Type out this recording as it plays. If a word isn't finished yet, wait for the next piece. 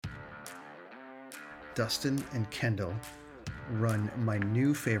Dustin and Kendall run my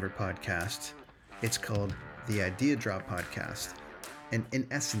new favorite podcast. It's called the Idea Drop Podcast. And in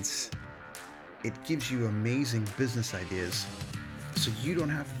essence, it gives you amazing business ideas so you don't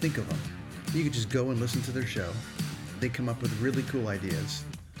have to think of them. You can just go and listen to their show. They come up with really cool ideas,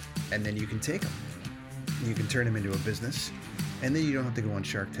 and then you can take them. You can turn them into a business, and then you don't have to go on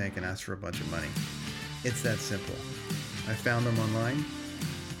Shark Tank and ask for a bunch of money. It's that simple. I found them online.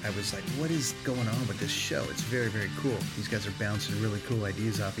 I was like, what is going on with this show? It's very, very cool. These guys are bouncing really cool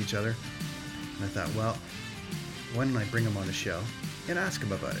ideas off each other. And I thought, well, why don't I bring them on the show and ask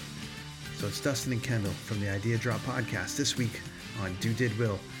them about it? So it's Dustin and Kendall from the Idea Drop Podcast this week on Do Did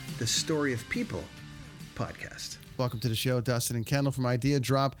Will, the Story of People podcast. Welcome to the show, Dustin and Kendall from Idea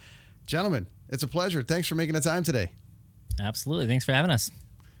Drop. Gentlemen, it's a pleasure. Thanks for making the time today. Absolutely. Thanks for having us.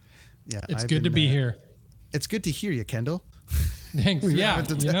 Yeah, it's good to be here. It's good to hear you, Kendall. Thanks. Yeah,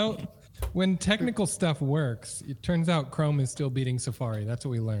 you know, when technical stuff works, it turns out Chrome is still beating Safari. That's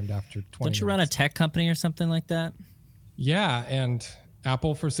what we learned after 20 Don't you run a tech company or something like that? Yeah, and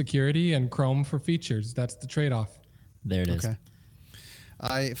Apple for security and Chrome for features. That's the trade-off. There it is. Okay.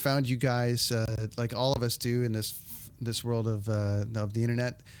 I found you guys, like all of us do in this world of the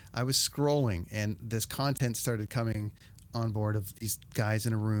internet. I was scrolling, and this content started coming on board of these guys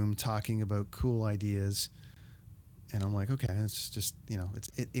in a room talking about cool ideas. And I'm like, okay, it's just, you know,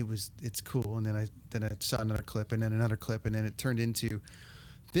 it's cool. And then I saw another clip and then another clip, and then it turned into,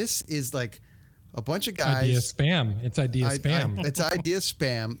 this is like a bunch of guys. Idea spam. It's idea spam. It's idea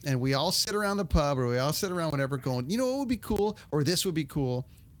spam. And we all sit around the pub, or we all sit around whatever going, you know, what would be cool, or this would be cool.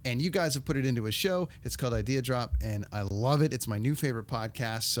 And you guys have put it into a show. It's called Idea Drop, and I love it. It's my new favorite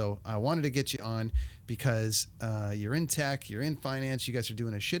podcast. So I wanted to get you on because you're in tech, you're in finance, you guys are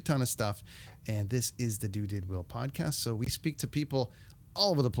doing a shit ton of stuff. And this is the Do Did Will podcast. So we speak to people all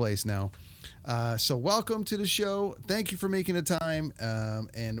over the place now. So welcome to the show. Thank you for making the time.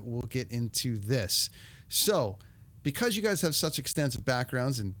 And we'll get into this. So because you guys have such extensive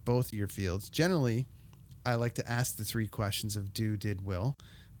backgrounds in both of your fields, generally I like to ask the three questions of do, did, will.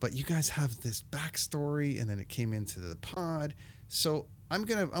 But you guys have this backstory, and then it came into the pod. So I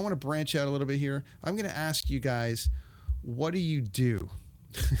want to branch out a little bit here. I'm going to ask you guys, what do you do?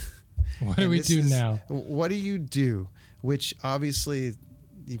 What do we do now? What do you do? Which obviously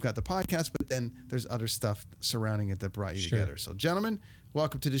you've got the podcast, but then there's other stuff surrounding it that brought you together. So gentlemen,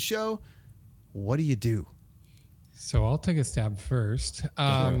 welcome to the show. What do you do? So I'll take a stab first.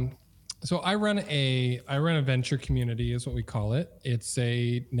 So I run a venture community is what we call it. It's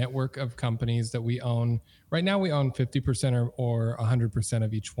a network of companies that we own. Right now we own 50% or 100%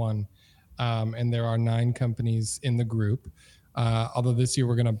 of each one. And there are 9 companies in the group. Although this year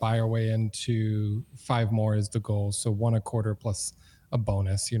we're going to buy our way into 5 more is the goal. So 1 a quarter plus a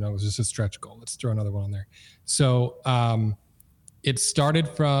bonus, you know, it was just a stretch goal. Let's throw another one on there. So it started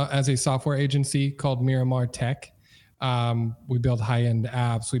as a software agency called Miramar Tech. We built high-end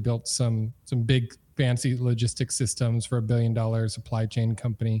apps. We built some big fancy logistics systems for $1 billion supply chain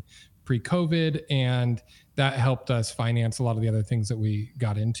company pre-COVID. And that helped us finance a lot of the other things that we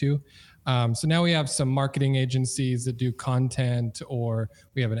got into. So now we have some marketing agencies that do content, or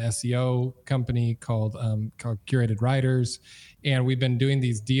we have an SEO company called Curated Writers. And we've been doing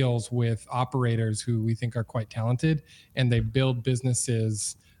these deals with operators who we think are quite talented, and they build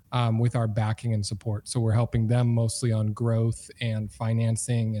businesses with our backing and support. So we're helping them mostly on growth and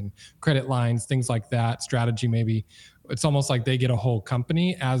financing and credit lines, things like that, strategy maybe. It's almost like they get a whole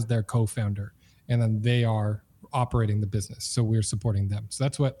company as their co-founder, and then they are operating the business. So we're supporting them. So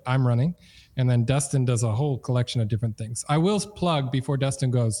that's what I'm running. And then Dustin does a whole collection of different things. I will plug before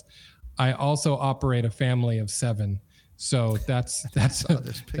Dustin goes, I also operate a family of 7. So that's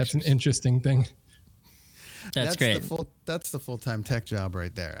an interesting thing. That's great. That's the full-time tech job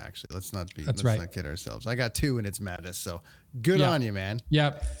right there, actually. Let's not kid ourselves. I got 2 and it's madness. So good on you, man.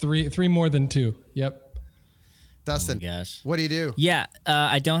 Yep. Three more than 2. Yep. Dustin, oh my gosh. What do you do? Yeah,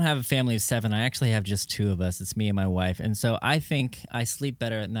 I don't have a family of 7. I actually have just 2 of us. It's me and my wife. And so I think I sleep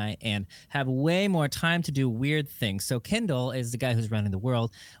better at night and have way more time to do weird things. So Kendall is the guy who's running the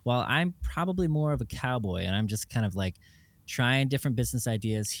world, while I'm probably more of a cowboy, and I'm just kind of like trying different business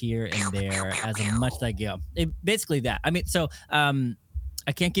ideas here and there as much as I go. Basically that. I mean, so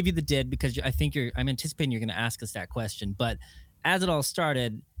I can't give you the did because I'm anticipating you're going to ask us that question. But as it all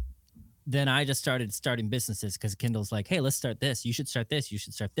started, then I just starting businesses because Kendall's like, hey, let's start this. You should start this. You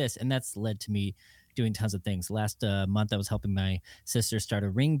should start this. And that's led to me doing tons of things. Last month, I was helping my sister start a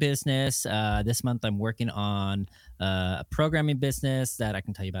ring business. This month, I'm working on a programming business that I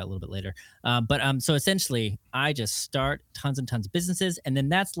can tell you about a little bit later. So essentially, I just start tons and tons of businesses. And then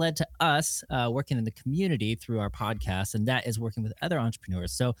that's led to us working in the community through our podcast. And that is working with other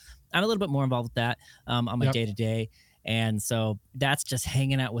entrepreneurs. So I'm a little bit more involved with that on my day to day. And so that's just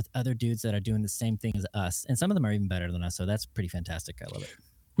hanging out with other dudes that are doing the same thing as us. And some of them are even better than us. So that's pretty fantastic. I love it.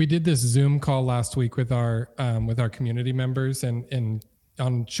 We did this Zoom call last week with our community members, and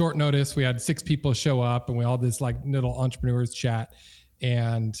on short notice, we had 6 people show up, and we all this like little entrepreneurs chat.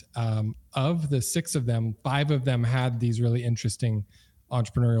 And of the 6 of them, 5 of them had these really interesting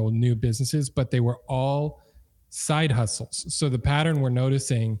entrepreneurial new businesses, but they were all side hustles. So the pattern we're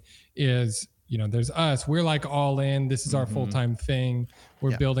noticing is, there's us, we're like all in, this is our full-time thing.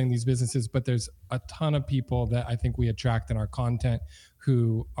 We're building these businesses, but there's a ton of people that I think we attract in our content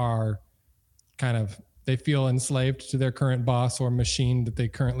who are they feel enslaved to their current boss or machine that they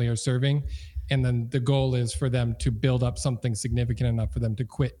currently are serving. And then the goal is for them to build up something significant enough for them to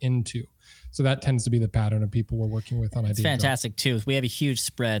quit into. So that tends to be the pattern of people we're working with on Idea It's fantastic too. We have a huge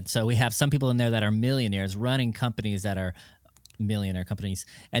spread. So we have some people in there that are millionaires running companies that are millionaire companies.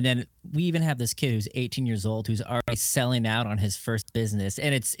 And then we even have this kid who's 18 years old who's already selling out on his first business.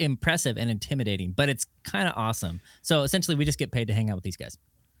 And it's impressive and intimidating, but it's kind of awesome. So essentially we just get paid to hang out with these guys.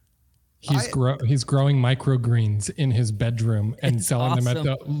 He's growing microgreens in his bedroom and selling them at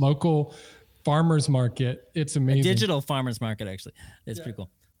the local farmers market. It's amazing. A digital farmers market, actually. It's pretty cool.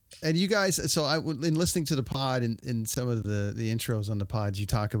 And you guys, so in listening to the pod and in some of the intros on the pods, you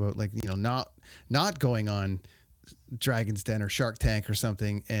talk about not going on Dragon's Den or Shark Tank or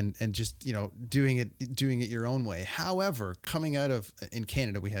something and just, doing it your own way. However, coming out of in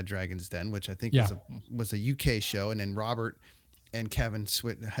Canada, we had Dragon's Den, which I think was a UK show. And then Robert and Kevin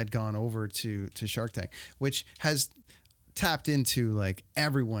Swit had gone over to Shark Tank, which has tapped into like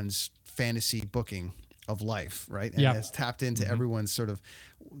everyone's fantasy booking of life, right? And has tapped into everyone's sort of,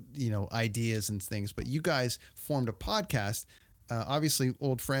 ideas and things. But you guys formed a podcast, obviously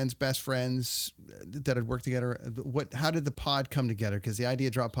old friends, best friends that had worked together. How did the pod come together? Because the Idea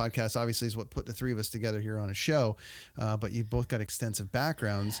Drop podcast obviously is what put the 3 of us together here on a show. But you both got extensive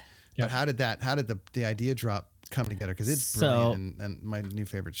backgrounds. But how did the Idea Drop come together? Because it's brilliant and my new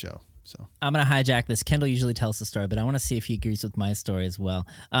favorite show. So I'm going to hijack this. Kendall usually tells the story, but I want to see if he agrees with my story as well.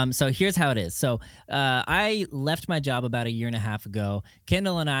 So here's how it is. So I left my job about 1.5 years ago.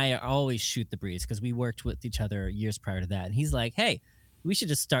 Kendall and I always shoot the breeze because we worked with each other years prior to that. And he's like, hey, we should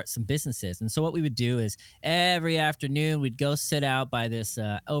just start some businesses. And so what we would do is every afternoon we'd go sit out by this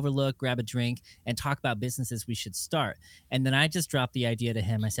overlook, grab a drink, and talk about businesses we should start. And then I just dropped the idea to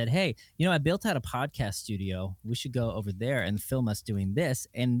him. I said, hey, I built out a podcast studio. We should go over there and film us doing this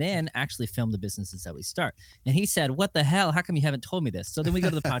and then actually film the businesses that we start. And he said, what the hell? How come you haven't told me this? So then we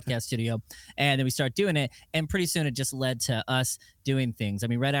go to the podcast studio and then we start doing it. And pretty soon it just led to us doing things. I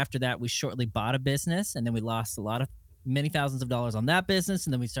mean, right after that, we shortly bought a business and then we lost many thousands of dollars on that business,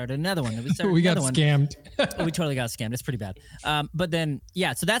 and then we started another one. Then we got scammed. We totally got scammed. It's pretty bad. But then,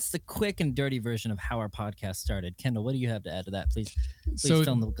 so that's the quick and dirty version of how our podcast started. Kendall, what do you have to add to that? Please fill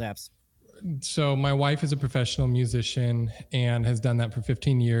in the gaps. So my wife is a professional musician and has done that for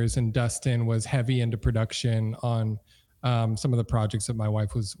 15 years, and Dustin was heavy into production on some of the projects that my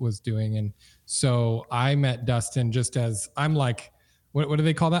wife was doing. And so I met Dustin just as I'm like, what do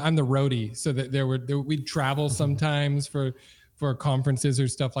they call that? I'm the roadie. So that we'd travel sometimes for conferences or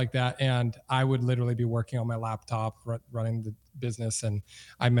stuff like that. And I would literally be working on my laptop, running the business. And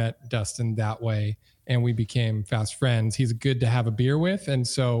I met Dustin that way and we became fast friends. He's good to have a beer with. And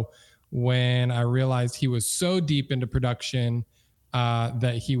so when I realized he was so deep into production,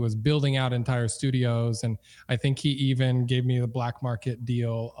 that he was building out entire studios. And I think he even gave me the black market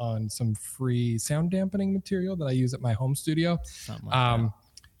deal on some free sound dampening material that I use at my home studio. Something like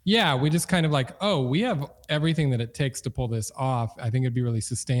that. We just kind of like, we have everything that it takes to pull this off. I think it'd be really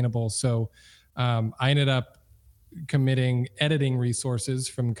sustainable. So I ended up committing editing resources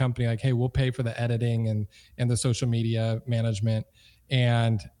from a company like, hey, we'll pay for the editing and the social media management.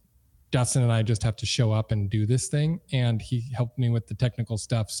 And Dustin and I just have to show up and do this thing. And he helped me with the technical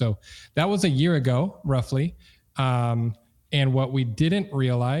stuff. So that was 1 year ago, roughly. And what we didn't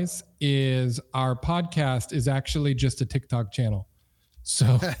realize is our podcast is actually just a TikTok channel.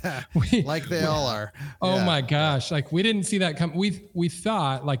 So like they all are. Oh my gosh. Like we didn't see that come. We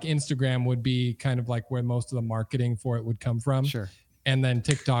thought like Instagram would be kind of like where most of the marketing for it would come from. Sure. And then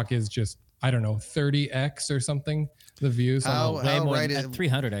TikTok is just, I don't know, 30x or something. The views. Way more than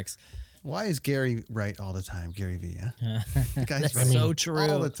 300x. Why is Gary right all the time? Gary V. Yeah? That's so true.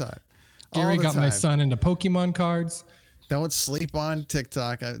 All the time. Gary the got my time. son into Pokemon cards. Don't sleep on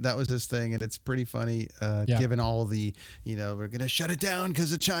TikTok. That was his thing, and it's pretty funny. Given all the, we're gonna shut it down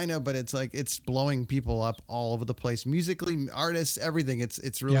because of China, but it's like it's blowing people up all over the place, musically, artists, everything.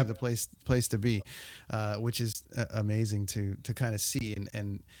 It's really the place to be, which is amazing to kind of see.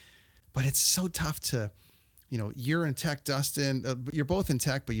 But it's so tough to, you're in tech, Dustin. You're both in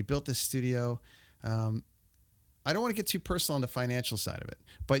tech, but you built this studio. I don't want to get too personal on the financial side of it,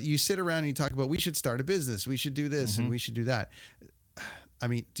 but you sit around and you talk about, we should start a business, we should do this, and we should do that. I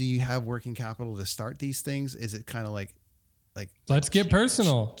mean, do you have working capital to start these things? Is it kind of like let's get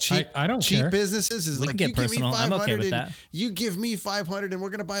personal? I don't cheap care. Businesses is we like, can you get give me personal. 500 I'm okay with that. you give me 500 and we're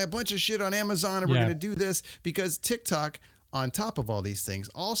going to buy a bunch of shit on Amazon and we're going to do this, because TikTok, on top of all these things,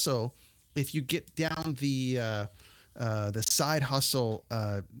 also, if you get down the side hustle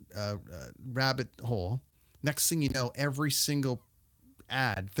rabbit hole, next thing you know, every single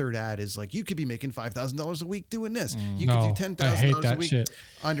third ad is like, you could be making $5,000 a week doing this. You could do $10,000 a week. Shit.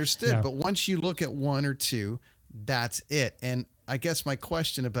 Understood. Yeah. But once you look at one or two, that's it. And I guess my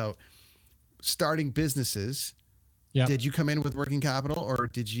question about starting businesses, did you come in with working capital, or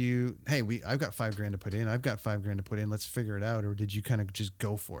did you, hey, I've got $5,000 to put in, I've got $5,000 to put in, let's figure it out? Or did you kind of just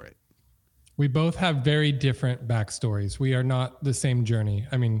go for it? We both have very different backstories. We are not the same journey.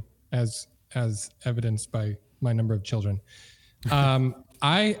 I mean, as evidenced by my number of children. I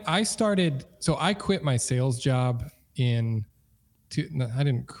quit my sales job I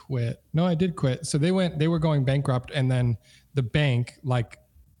didn't quit. No, I did quit. So they were going bankrupt, and then the bank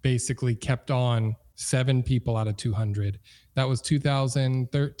basically kept on 7 people out of 200. That was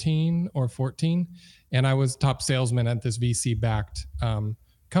 2013 or 14. And I was top salesman at this VC backed,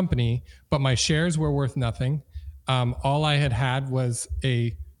 company, but my shares were worth nothing. All I had was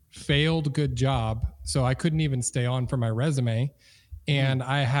a failed good job, so I couldn't even stay on for my resume, and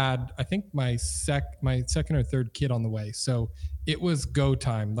I had, I think, my second or third kid on the way, so it was go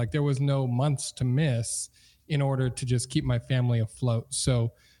time. Like, there was no months to miss in order to just keep my family afloat.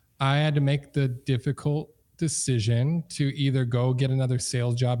 So I had to make the difficult decision to either go get another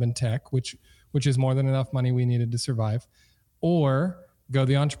sales job in tech, which is more than enough money we needed to survive, or go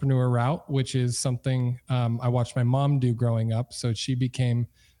the entrepreneur route, which is something I watched my mom do growing up. So she became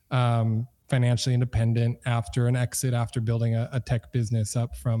financially independent after an exit, after building a tech business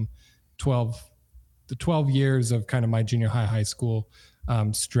up from 12 years of kind of my junior high school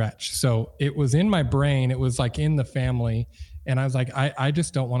stretch. So it was in my brain. It was like in the family. And I was like, I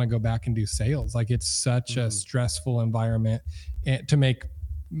just don't want to go back and do sales. Like, it's such a stressful environment to make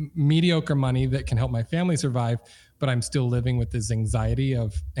mediocre money that can help my family survive, but I'm still living with this anxiety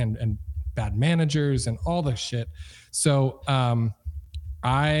of and bad managers and all this shit. So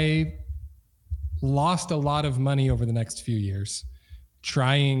I lost a lot of money over the next few years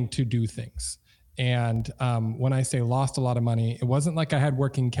trying to do things. And when I say lost a lot of money, it wasn't like I had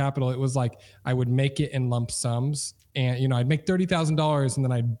working capital. It was like I would make it in lump sums, and I'd make $30,000 and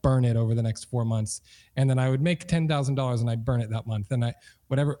then I'd burn it over the next 4 months. And then I would make $10,000 and I'd burn it that month. And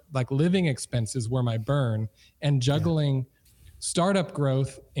living expenses were my burn, and juggling startup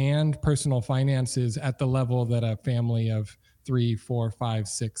growth and personal finances at the level that a family of 3, 4, 5,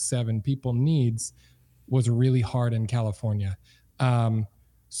 6, 7 people needs was really hard in California.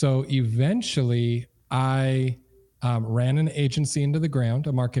 So eventually I ran an agency into the ground,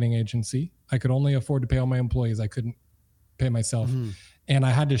 a marketing agency. I could only afford to pay all my employees. I couldn't pay myself. And I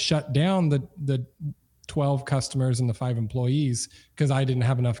had to shut down the 12 customers and the 5 employees because I didn't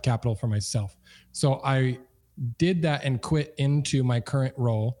have enough capital for myself. So I did that and quit into my current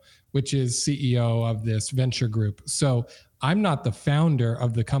role, which is CEO of this venture group. So I'm not the founder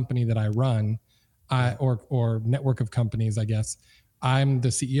of the company that I run, or network of companies, I guess. I'm the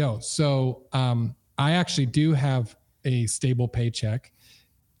CEO. So I actually do have a stable paycheck,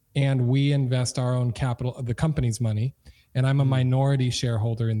 and we invest our own capital of the company's money. And I'm a minority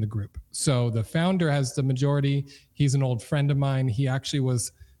shareholder in the group. So the founder has the majority. He's an old friend of mine. He actually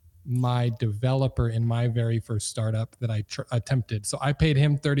was my developer in my very first startup that I attempted. So I paid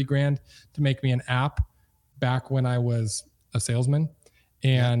him $30,000 to make me an app back when I was a salesman.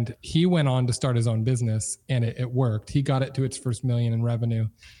 And he went on to start his own business, and it worked. He got it to its first $1 million in revenue.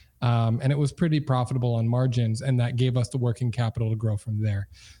 And it was pretty profitable on margins, and that gave us the working capital to grow from there.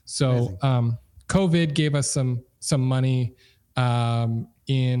 So COVID gave us some money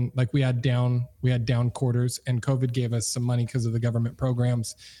in, like, we had down quarters, and COVID gave us some money because of the government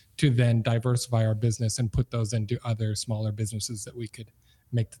programs to then diversify our business and put those into other smaller businesses that we could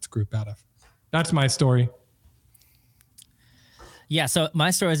make this group out of. That's my story. Yeah. So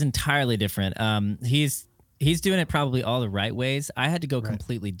my story is entirely different. he's doing it probably all the right ways. I had to go Right.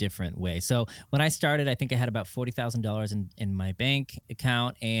 completely different way. So when I started, I think I had about $40,000 in my bank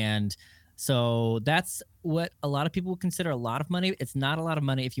account, and so that's what a lot of people would consider a lot of money. It's not a lot of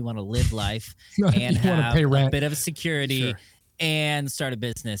money if you want to live life and You wanna have pay a rent. bit of security. Sure. And start a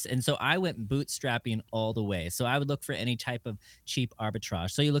business. And so I went bootstrapping all the way. So I would look for any type of cheap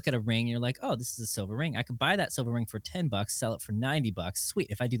arbitrage. So you look at a ring, you're like, oh, this is a silver ring. I could buy that silver ring for $10, sell it for $90. Sweet.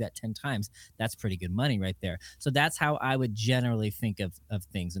 If I do that 10 times, that's pretty good money right there. So that's how I would generally think of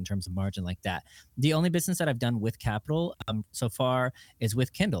things in terms of margin like that. The only business that I've done with capital so far is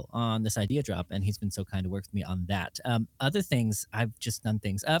with Kindle on this idea drop. And he's been so kind to work with me on that. Other things, I've just done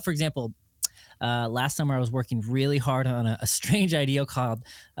things. For example, last summer I was working really hard on a strange idea called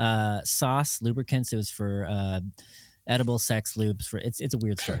sauce lubricants. It was for edible sex lubes. For it's a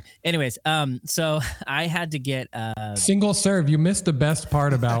weird story. Anyways, so I had to get Single serve. You missed the best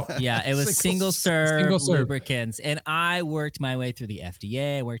part about. yeah, it was single serve lubricants, and I worked my way through the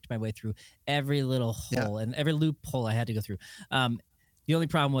FDA. I worked my way through every little hole and every loophole I had to go through. The only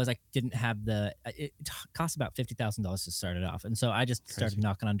problem was I didn't have it cost about $50,000 to start it off. And so I just started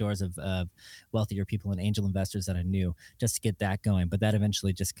knocking on doors of wealthier people and angel investors that I knew just to get that going. But that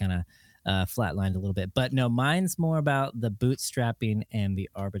eventually just kind of flatlined a little bit. But no, mine's more about the bootstrapping and the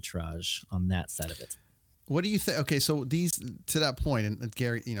arbitrage on that side of it. What do you think? Okay, so these to that point, and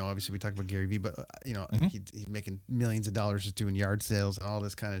Gary, obviously we talk about Gary Vee, but he's making millions of dollars just doing yard sales and all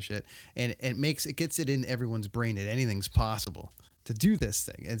this kind of shit, and it gets it in everyone's brain that anything's possible to do this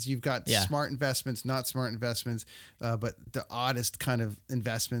thing. As you've got smart investments, not smart investments, but the oddest kind of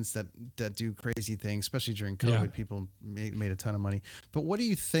investments that do crazy things, especially during COVID. People made a ton of money. But what do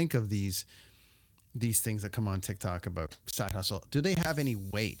you think of these things that come on TikTok about side hustle? Do they have any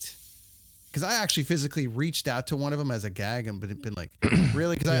weight? Because I actually physically reached out to one of them as a gag and been like,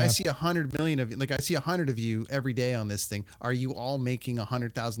 really? Because I see 100 million of you, like I see 100 of you every day on this thing. Are you all making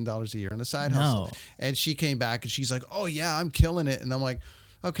 $100,000 a year on the side hustle? And she came back and she's like, oh yeah, I'm killing it. And I'm like,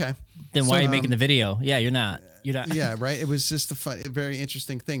 okay. Then why are you making the video? Yeah, you're not. Yeah, right. It was just a very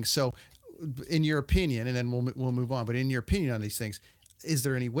interesting thing. So in your opinion, and then we'll move on, but in your opinion on these things, is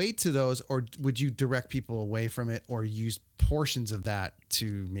there any weight to those, or would you direct people away from it, or use portions of that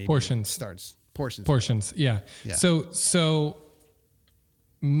to maybe portions? Yeah. So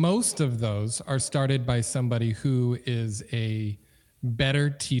most of those are started by somebody who is a better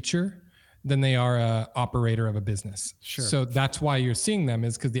teacher than they are a operator of a business. Sure. So that's why you're seeing them,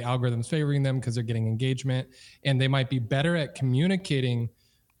 is because the algorithm's favoring them, because they're getting engagement, and they might be better at communicating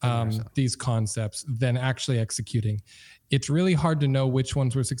these concepts than actually executing. It's really hard to know which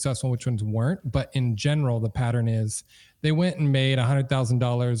ones were successful and which ones weren't. But in general, the pattern is they went and made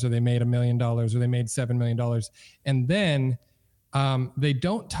 $100,000, or they made $1 million, or they made $7 million. And then they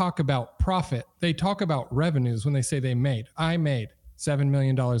don't talk about profit. They talk about revenues when they say I made $7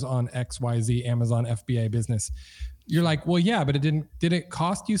 million on XYZ Amazon FBA business. You're like, well, yeah, but did it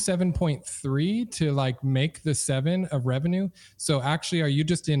cost you 7.3 to like make the 7 of revenue? So actually, are you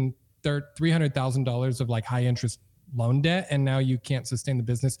just in $300,000 of like high interest loan debt, and now you can't sustain the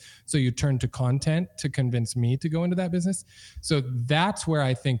business, so you turn to content to convince me to go into that business? So that's where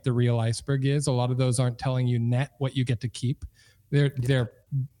I think the real iceberg is. A lot of those aren't telling you net what you get to keep. They're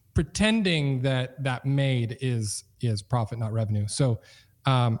pretending that made is profit, not revenue. So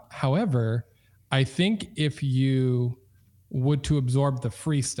however, I think if you would to absorb the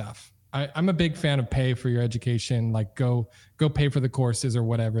free stuff, I'm a big fan of pay for your education, like go pay for the courses or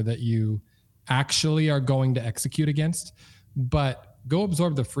whatever that you actually are going to execute against, but go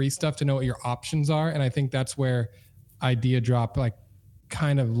absorb the free stuff to know what your options are. And I think that's where Idea Drop like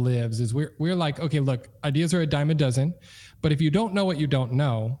kind of lives, is we're like, okay, look, ideas are a dime a dozen, but if you don't know what you don't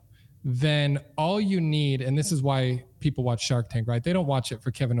know, then all you need, and this is why people watch Shark Tank, right? They don't watch it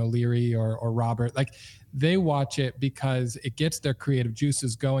for Kevin O'Leary or Robert. Like, they watch it because it gets their creative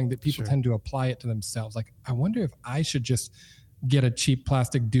juices going, that people tend to apply it to themselves. Like, I wonder if I should just get a cheap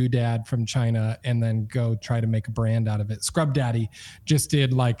plastic doodad from China and then go try to make a brand out of it. Scrub Daddy just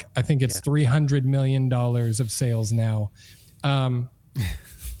did like, I think it's $300 million of sales now.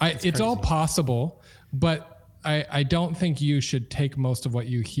 It's all possible, but I don't think you should take most of what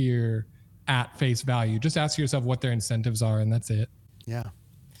you hear at face value. Just ask yourself what their incentives are, and that's it. Yeah.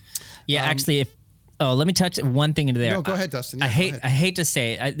 Yeah. Actually, let me touch one thing into there. No, go ahead, Dustin. Yeah, I hate to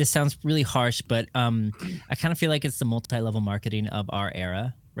say it. This sounds really harsh, but I kind of feel like it's the multi-level marketing of our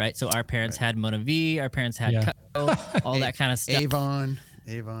era, right? So our parents had MonaV, our parents had Cutco, all that kind of stuff. Avon,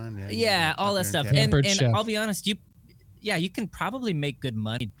 yeah, all that stuff. And I'll be honest, you can probably make good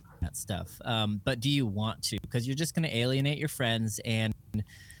money doing that stuff, but do you want to? Because you're just going to alienate your friends, and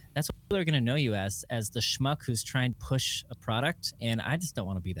that's what people are going to know you as the schmuck who's trying to push a product. And I just don't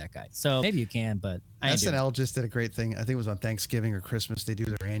want to be that guy. So maybe you can, but I ain't doing it. SNL just did a great thing. I think it was on Thanksgiving or Christmas. They do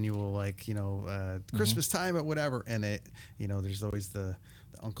their annual, like, Christmas time or whatever. And it, there's always the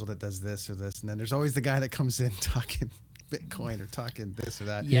uncle that does this or this. And then there's always the guy that comes in talking Bitcoin or talking this or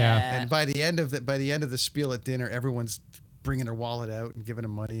that. Yeah. And by the end of the spiel at dinner, everyone's bringing their wallet out and giving them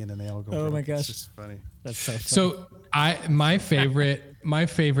money, and then they all go. Oh my It's gosh. just funny. That's so funny. So my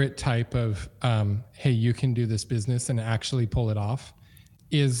favorite type of hey, you can do this business and actually pull it off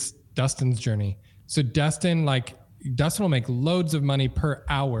is Dustin's journey. So Dustin will make loads of money per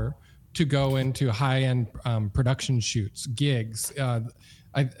hour to go into high-end production shoots, gigs.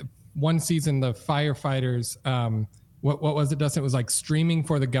 One season, the firefighters, what was it, Dustin? It was like streaming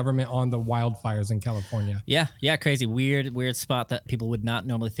for the government on the wildfires in California. Yeah, crazy, weird spot that people would not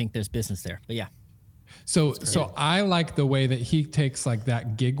normally think there's business there. But yeah. So I like the way that he takes like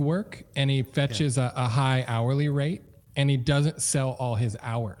that gig work and he fetches a high hourly rate, and he doesn't sell all his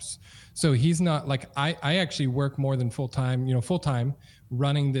hours. So he's not like, I actually work more than full-time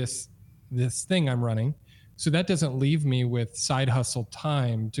running this thing I'm running. So that doesn't leave me with side hustle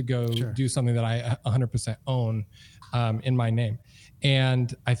time to go do something that I 100% own in my name.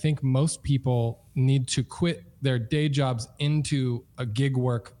 And I think most people need to quit their day jobs into a gig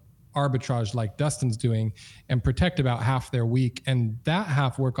work arbitrage like Dustin's doing and protect about half their week, and that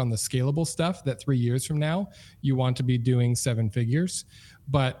half work on the scalable stuff that 3 years from now you want to be doing 7 figures.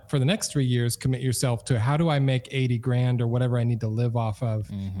 But for the next 3 years, commit yourself to how do I make 80 grand or whatever I need to live off of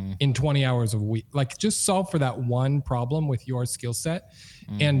in 20 hours a week. Like, just solve for that one problem with your skill set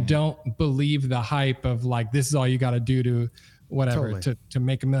and don't believe the hype of like, this is all you got to do to whatever, to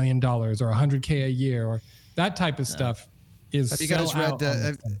make $1 million or 100K a year or that type of stuff. Have you guys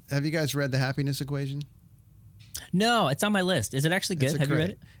read The Happiness Equation? No, it's on my list. Is it actually good? Have you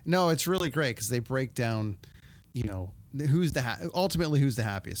read it? No, it's really great because they break down, who's ultimately who's the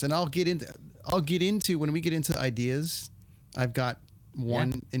happiest. And I'll get into when we get into ideas. I've got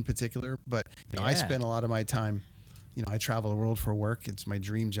one in particular, but I spend a lot of my time. I travel the world for work. It's my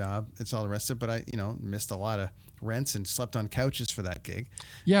dream job. It's all the rest of it. But I, missed a lot of rents and slept on couches for that gig.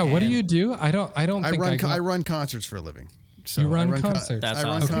 Yeah. What do you do? I run concerts for a living. So you run concerts. I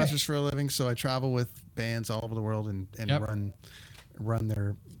run concerts for a living. So I travel with bands all over the world and run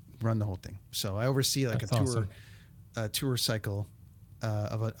the whole thing. So I oversee like a tour cycle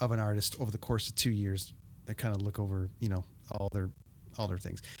of an artist over the course of 2 years. I kind of look over, all their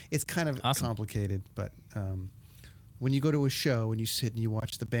things. It's kind of complicated, but when you go to a show and you sit and you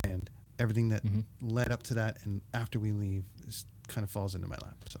watch the band, everything that led up to that and after we leave kind of falls into my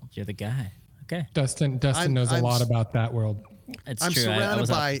lap. So you're the guy. Okay. Dustin knows a lot about that world.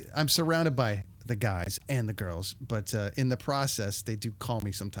 I'm surrounded by the guys and the girls, but in the process, they do call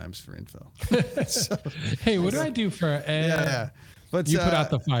me sometimes for info. Hey, what do I do for? But you put out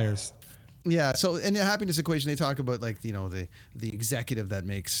the fires. Yeah. So in the Happiness Equation, they talk about like the executive that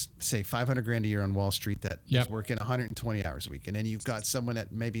makes say 500 grand a year on Wall Street that is working 120 hours a week, and then you've got someone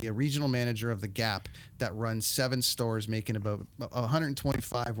that maybe a regional manager of the Gap that runs 7 stores making about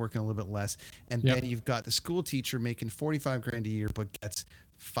 125, working a little bit less, and then you've got the school teacher making 45 grand a year but gets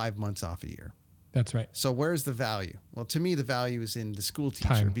 5 months off a year. That's right. So where's the value? Well, to me, the value is in the school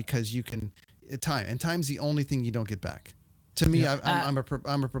teacher because you can time's the only thing you don't get back. To me, I'm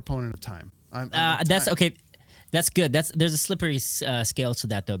a proponent of time. That's okay. That's good. There's a slippery scale to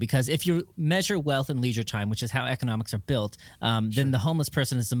that though, because if you measure wealth and leisure time, which is how economics are built, then the homeless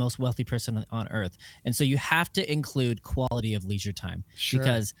person is the most wealthy person on earth, and so you have to include quality of leisure time.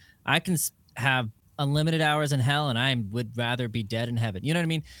 Because I can have unlimited hours in hell, and I would rather be dead in heaven. You know what I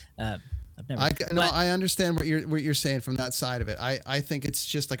mean? I understand what you're saying from that side of it. I think it's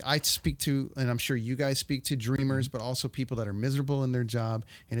just like I speak to, and I'm sure you guys speak to dreamers, but also people that are miserable in their job.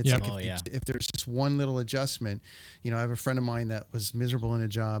 And it's if there's just one little adjustment, I have a friend of mine that was miserable in a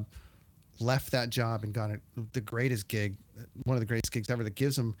job, left that job and got the greatest gig, one of the greatest gigs ever, that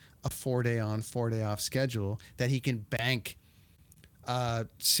gives him a 4-day on, 4-day off schedule that he can bank a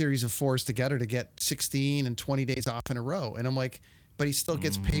series of 4s together to get 16 and 20 days off in a row. And I'm like, but he still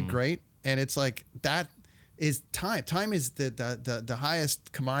gets paid great. And it's like, that is time. Time is the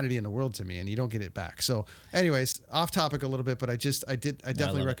highest commodity in the world to me, and you don't get it back. So anyways, off topic a little bit, but I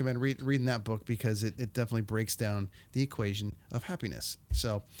definitely recommend reading that book because it definitely breaks down the equation of happiness.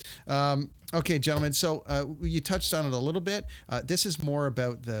 So, okay, gentlemen. So you touched on it a little bit. This is more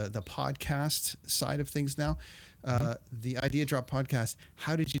about the podcast side of things now. The Idea Drop podcast.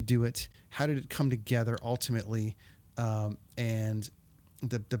 How did you do it? How did it come together ultimately? And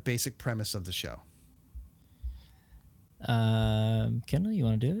the basic premise of the show. Kendall, you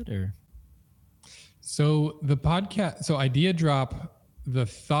want to do it or? So the podcast, so Idea Drop, the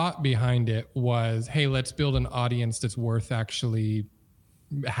thought behind it was, hey, let's build an audience that's worth actually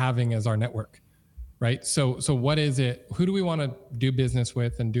having as our network, right? So what is it? Who do we want to do business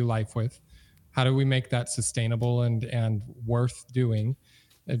with and do life with? How do we make that sustainable and worth doing?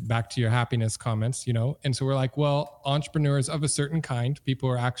 Back to your happiness comments, you know? And so we're like, well, entrepreneurs of a certain kind, people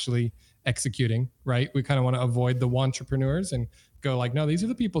who are actually executing, right? We kind of want to avoid the wantrepreneurs and go like, no, these are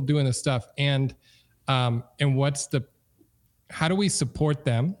the people doing this stuff. And how do we support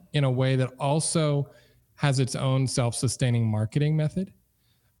them in a way that also has its own self-sustaining marketing method?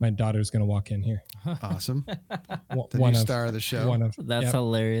 My daughter's going to walk in here. Awesome. The One new star of the show. That's yep.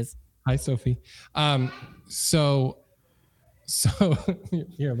 hilarious. Hi, Sophie. So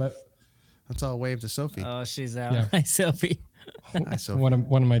here, let's all wave to Sophie. Oh, she's out. Yeah. Hi, Sophie. Hi, Sophie. One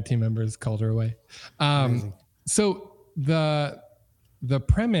of my team members called her away. So the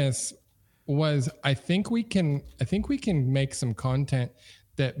premise was, I think we can make some content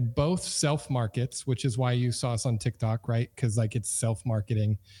that both self-markets, which is why you saw us on TikTok, right? Because like it's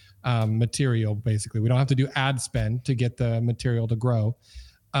self-marketing material, basically. We don't have to do ad spend to get the material to grow.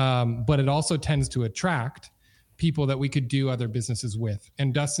 But it also tends to attract people that we could do other businesses with.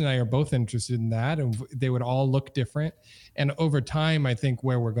 And Dustin and I are both interested in that, and they would all look different. And over time, I think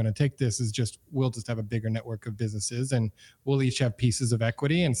where we're going to take this is we'll just have a bigger network of businesses, and we'll each have pieces of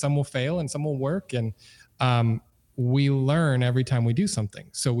equity, and some will fail and some will work. And we learn every time we do something.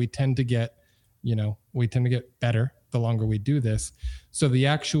 So we tend to get better the longer we do this. So the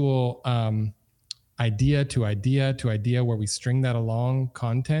actual idea to idea where we string that along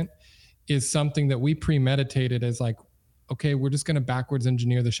content is something that we premeditated as like, okay, we're just going to backwards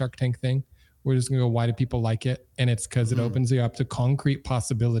engineer the Shark Tank thing. We're just going to go, why do people like it? And it's because it opens you up to concrete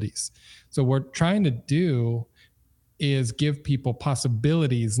possibilities. So what we're trying to do is give people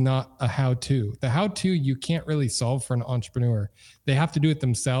possibilities, not a how-to. The how-to you can't really solve for an entrepreneur. They have to do it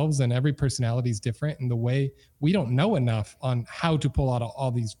themselves, and every personality is different. And the way we don't know enough on how to pull out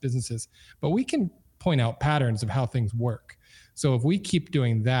all these businesses, but we can point out patterns of how things work. So if we keep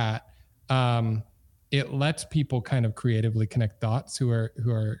doing that, it lets people kind of creatively connect dots who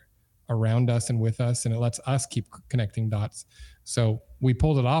are around us and with us, and it lets us keep connecting dots. So we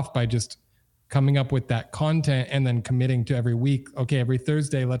pulled it off by just coming up with that content and then committing to every week. Okay, every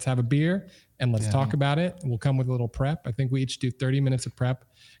Thursday, let's have a beer and let's talk about it. We'll come with a little prep. I think we each do 30 minutes of prep,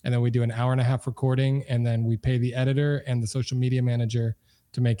 and then we do an hour and a half recording, and then we pay the editor and the social media manager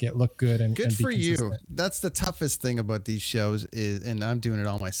to make it look good and good and be for consistent. you. That's the toughest thing about these shows is, and I'm doing it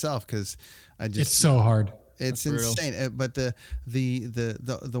all myself because it's so hard. It's insane. But the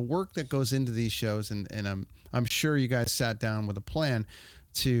work that goes into these shows, and I'm sure you guys sat down with a plan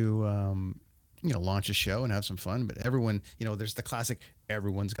to launch a show and have some fun. But everyone, there's the classic,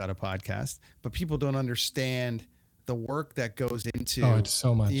 everyone's got a podcast, but people don't understand the work that goes into it's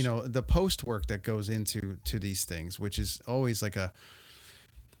so much. The post work that goes into these things, which is always like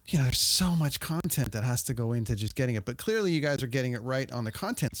there's so much content that has to go into just getting it. But clearly you guys are getting it right on the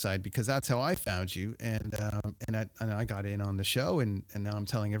content side, because that's how I found you. And I got in on the show, and now I'm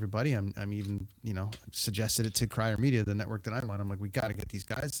telling everybody, I'm even, suggested it to Crier Media, the network that I'm on. I'm like, we got to get these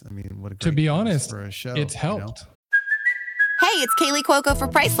guys. I mean, what a great to be honest, for a show, it's helped. Hey, it's Kaylee Cuoco for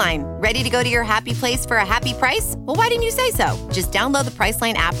Priceline. Ready to go to your happy place for a happy price? Well, why didn't you say so? Just download the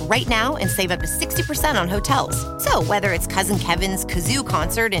Priceline app right now and save up to 60% on hotels. So whether it's Cousin Kevin's Kazoo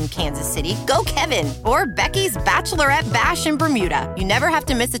Concert in Kansas City, go Kevin, or Becky's Bachelorette Bash in Bermuda, you never have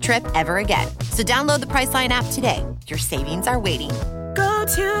to miss a trip ever again. So download the Priceline app today. Your savings are waiting. Go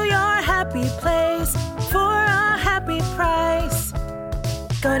to your happy place for a happy price.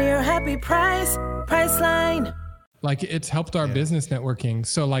 Go to your happy price, Priceline. Like, it's helped our business networking.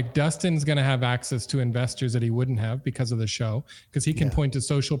 So like Dustin's going to have access to investors that he wouldn't have because of the show, because he can point to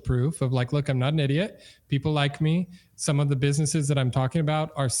social proof of like, look, I'm not an idiot. People like me. Some of the businesses that I'm talking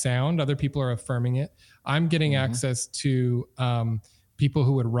about are sound. Other people are affirming it. I'm getting access to people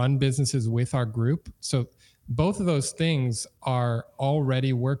who would run businesses with our group. So both of those things are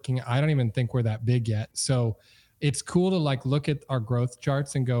already working. I don't even think we're that big yet. So it's cool to like look at our growth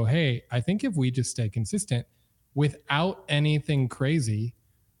charts and go, hey, I think if we just stay consistent without anything crazy,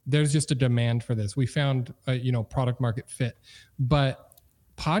 there's just a demand for this. We found, product market fit, but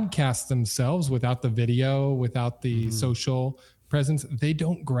podcasts themselves without the video, without the social presence, they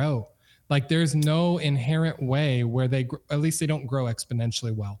don't grow. Like there's no inherent way where at least they don't grow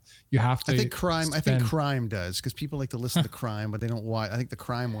exponentially well. You have to. I think crime does, because people like to listen to crime, but they don't watch. I think the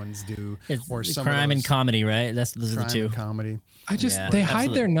crime ones do. Or crime and comedy, right? Those are the two. Comedy. They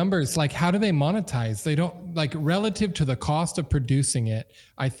hide their numbers. Like, how do they monetize? They don't, like, relative to the cost of producing it.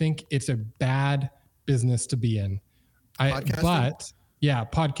 I think it's a bad business to be in. Podcasting?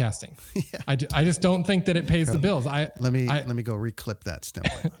 I just don't think that it pays the bills. Let me go reclip that step.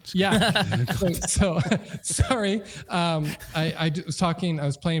 Yeah. so sorry. I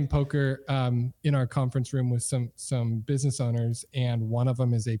was playing poker in our conference room with some business owners, and one of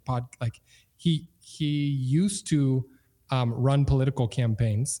them is he used to run political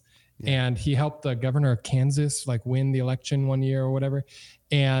campaigns, and he helped the governor of Kansas win the election one year or whatever,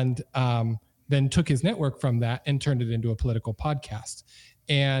 and then took his network from that and turned it into a political podcast.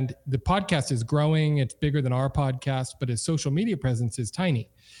 And the podcast is growing. It's bigger than our podcast, but his social media presence is tiny.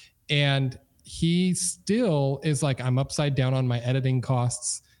 And he still is like, I'm upside down on my editing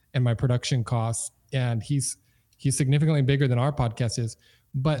costs and my production costs. And he's significantly bigger than our podcast is.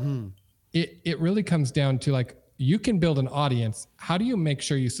 But it really comes down to you can build an audience. How do you make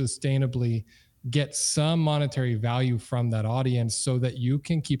sure you sustainably get some monetary value from that audience so that you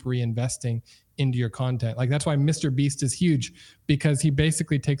can keep reinvesting into your content? That's why Mr. Beast is huge, because he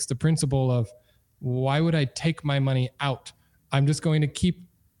basically takes the principle of, why would I take my money out? I'm just going to keep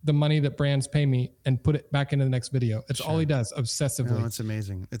the money that brands pay me and put it back into the next video. It's all he does obsessively. No, it's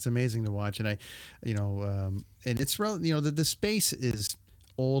amazing. It's amazing to watch. And and it's the space is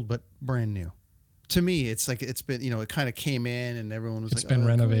old, but brand new. To me, it's it's been, it kind of came in and everyone was it's been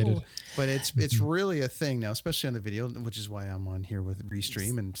renovated, cool. But it's really a thing now, especially on the video, which is why I'm on here with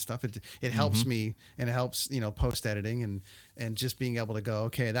Restream and stuff. It helps me, and it helps, post editing and just being able to go,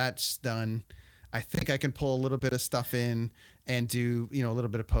 okay, that's done. I think I can pull a little bit of stuff in and do, a little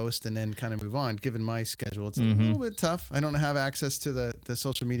bit of post and then kind of move on. Given my schedule, it's a little bit tough. I don't have access to the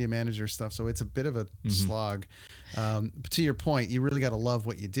social media manager stuff, so it's a bit of a slog. But to your point, you really got to love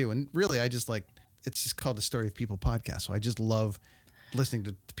what you do. And really, I just it's just called the Story of People podcast. So I just love listening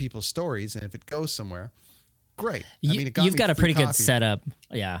to people's stories. And if it goes somewhere, great. You've got a pretty good setup.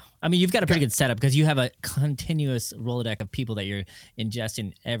 Yeah. You've got a pretty good setup because you have a continuous Rolodex of people that you're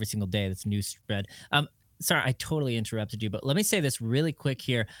ingesting every single day. That's news spread. Sorry, I totally interrupted you, but let me say this really quick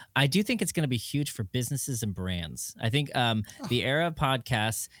here. I do think it's going to be huge for businesses and brands. I think the era of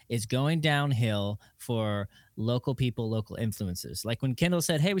podcasts is going downhill for local people, local influencers. Like when Kendall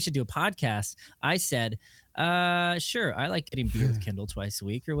said, hey, we should do a podcast, I said, sure, I like getting beer with Kendall twice a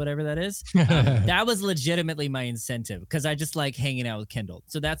week or whatever that is. That was legitimately my incentive because I just like hanging out with Kendall.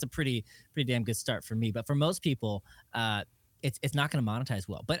 So that's a pretty damn good start for me. But for most people, it's not going to monetize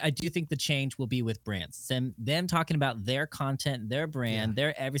well. But I do think the change will be with brands. Them talking about their content, their brand,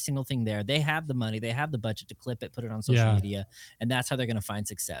 their every single thing there. They have the money, they have the budget to clip it, put it on social media, and that's how they're going to find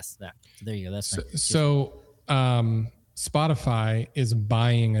success. So there you go. That's Spotify is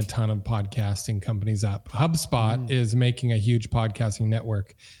buying a ton of podcasting companies up. HubSpot is making a huge podcasting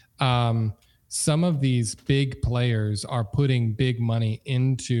network. Some of these big players are putting big money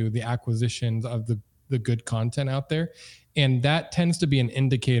into the acquisitions of the good content out there. And that tends to be an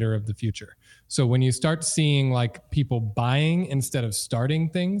indicator of the future. So when you start seeing people buying instead of starting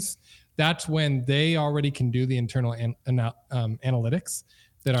things, that's when they already can do the internal analytics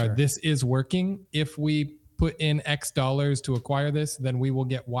that are, this is working. If we put in X dollars to acquire this, then we will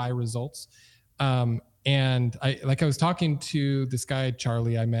get Y results. And I was talking to this guy,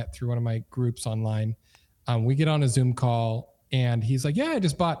 Charlie, I met through one of my groups online. We get on a Zoom call and he's like, yeah, I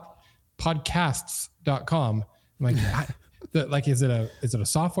just bought podcasts.com. I'm like, is it a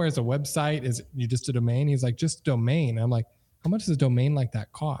software? Is it a website? Is it just a domain? He's like, just domain. I'm like, how much does a domain like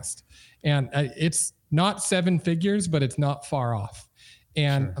that cost? And it's not 7 figures, but it's not far off.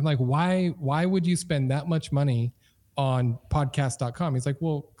 And I'm like, why would you spend that much money on podcast.com? He's like,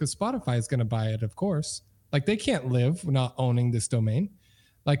 well, because Spotify is going to buy it, of course. They can't live not owning this domain.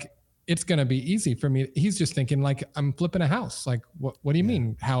 It's going to be easy for me. He's just thinking I'm flipping a house. What do you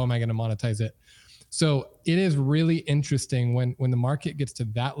mean? How am I going to monetize it? So it is really interesting when the market gets to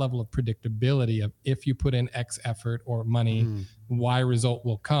that level of predictability of if you put in X effort or money, Y result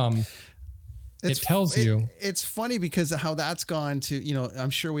will come. It tells you. It's funny because of how that's gone to, I'm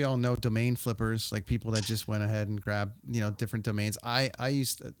sure we all know domain flippers, people that just went ahead and grabbed, different domains. I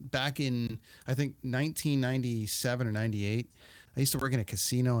used back in, I think 1997 or 98, I used to work in a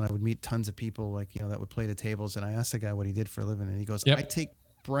casino and I would meet tons of people that would play the tables. And I asked the guy what he did for a living. And he goes, I take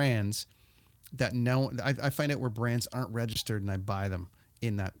brands that I find out where brands aren't registered and I buy them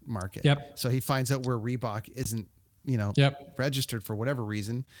in that market. Yep. So he finds out where Reebok isn't registered for whatever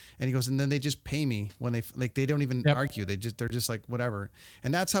reason. And he goes, and then they just pay me when they don't even argue. They're just like, whatever.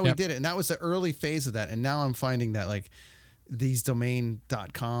 And that's how we did it. And that was the early phase of that. And now I'm finding that like these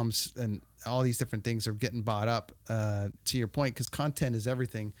domain.coms and all these different things are getting bought up, to your point, because content is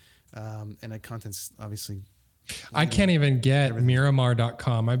everything. And content's obviously, I can't even get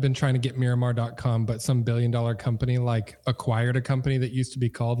Miramar.com. I've been trying to get Miramar.com, but some $1 billion company like acquired a company that used to be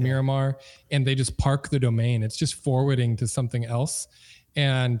called Miramar, and they just park the domain. It's just forwarding to something else.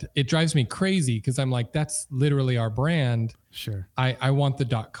 And it drives me crazy because I'm like, that's literally our brand. Sure. I want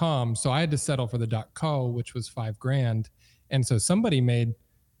the .com. So I had to settle for the .co, which was $5,000. And so somebody made,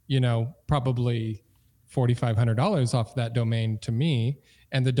 probably $4,500 off that domain to me.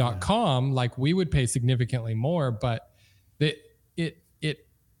 And the .com, like we would pay significantly more, but it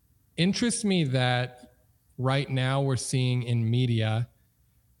interests me that right now we're seeing in media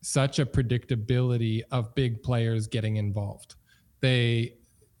such a predictability of big players getting involved.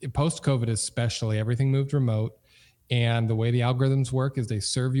 Post-COVID especially, everything moved remote. And the way the algorithms work is they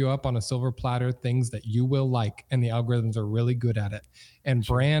serve you up on a silver platter things that you will like, and the algorithms are really good at it. And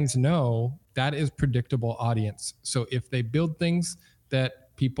brands know that is predictable audience. So if they build things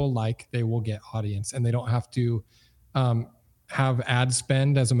that people like, they will get audience, and they don't have to have ad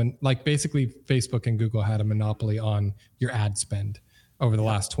spend as like basically Facebook and Google had a monopoly on your ad spend over the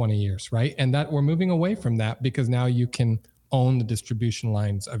last 20 years, right? And that we're moving away from that because now you can own the distribution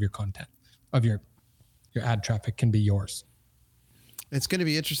lines of your content, of your ad traffic can be yours. It's going to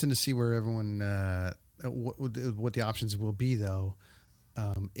be interesting to see where everyone, what the options will be though,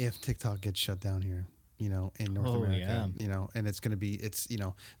 if TikTok gets shut down here, in North America, and it's going to be,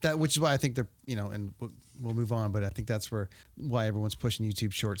 that, which is why I think they're, and we'll move on, but I think that's why everyone's pushing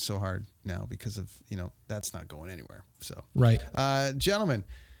YouTube Shorts so hard now because of, that's not going anywhere. So, right. Gentlemen,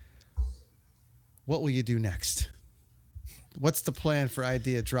 what will you do next? What's the plan for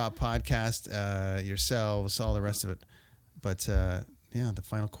Idea Drop Podcast, yourselves, all the rest of it? But the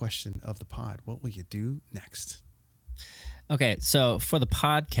final question of the pod, what will you do next? Okay, so for the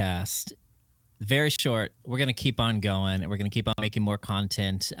podcast, very short, we're going to keep on going. We're going to keep on making more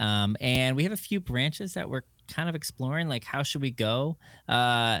content. And we have a few branches that we're kind of exploring, like how should we go?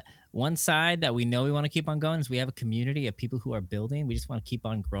 One side that we know we want to keep on going is we have a community of people who are building. We just want to keep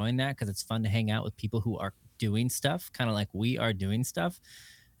on growing that because it's fun to hang out with people who are doing stuff, kind of like we are doing stuff.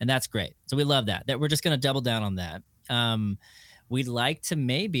 And that's great. So we love that we're just going to double down on that. We'd like to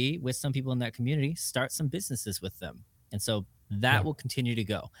maybe, with some people in that community, start some businesses with them. And so that will continue to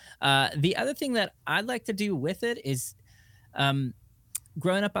go. The other thing that I'd like to do with it is,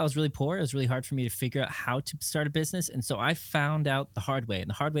 growing up, I was really poor. It was really hard for me to figure out how to start a business. And so I found out the hard way. And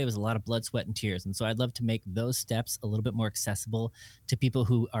the hard way was a lot of blood, sweat, and tears. And so I'd love to make those steps a little bit more accessible to people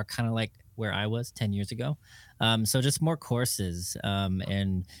who are kind of like where I was 10 years ago. So just more courses,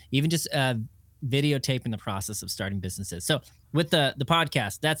 and even just videotaping the process of starting businesses. So with the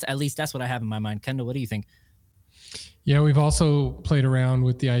podcast, that's what I have in my mind. Kendall, what do you think? Yeah, we've also played around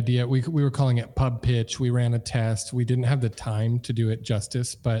with the idea. We were calling it Pub Pitch. We ran a test. We didn't have the time to do it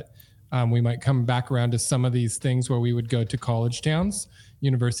justice, but we might come back around to some of these things where we would go to college towns,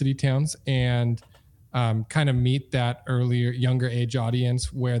 university towns, and kind of meet that younger age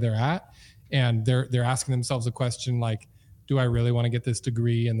audience where they're at. And they're asking themselves a question like, do I really want to get this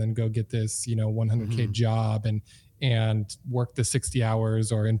degree and then go get this, $100K job and work the 60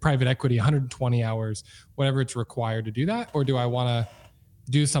 hours, or in private equity, 120 hours, whatever it's required to do that? Or do I want to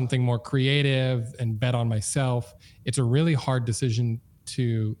do something more creative and bet on myself? It's a really hard decision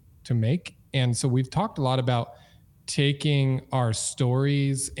to make. And so we've talked a lot about taking our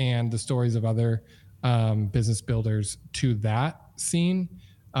stories and the stories of other business builders to that scene.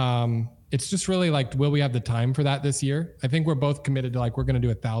 It's just really like, will we have the time for that this year? I think we're both committed to we're going to do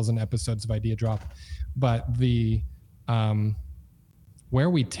 1,000 episodes of Idea Drop, but the where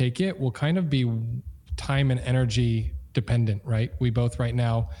we take it will kind of be time and energy dependent, right? We both right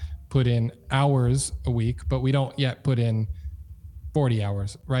now put in hours a week, but we don't yet put in 40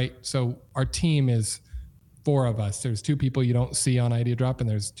 hours, right? So our team is 4 of us. There's 2 people you don't see on Idea Drop, and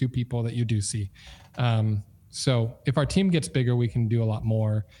there's 2 people that you do see. So if our team gets bigger, we can do a lot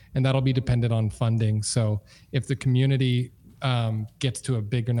more, and that'll be dependent on funding. So if the community gets to a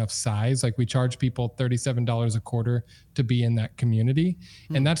big enough size, like we charge people $37 a quarter to be in that community.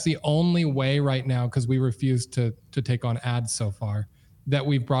 And that's the only way right now, because we refuse to take on ads so far, that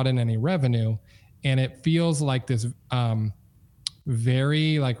we've brought in any revenue. And it feels like this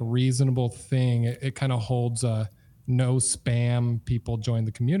very reasonable thing. It kind of holds a no spam, people join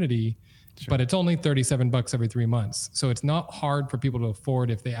the community. Sure. But it's only $37 every 3 months. So it's not hard for people to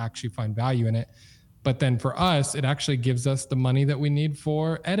afford if they actually find value in it. But then for us, it actually gives us the money that we need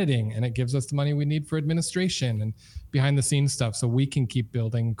for editing, and it gives us the money we need for administration and behind the scenes stuff, so we can keep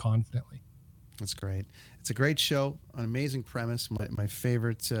building confidently. That's great. It's a great show, an amazing premise. My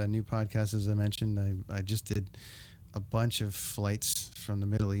favorite new podcast, as I mentioned, I just did a bunch of flights from the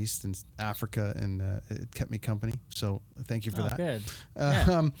Middle East and Africa, and it kept me company. So thank you for that. Good.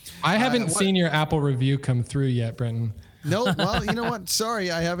 I haven't seen your Apple review come through yet, Brenton. No, well, you know what?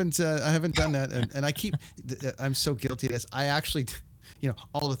 Sorry, I haven't done that, and I keep. I'm so guilty of this. I actually,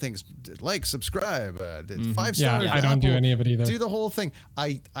 all the things like, subscribe, 5 stars. Yeah, I don't do any of it either. Do the whole thing.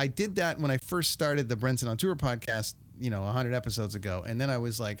 I did that when I first started the Brenton on Tour podcast, 100 episodes ago, and then I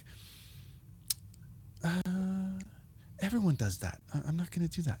was like, everyone does that. I'm not going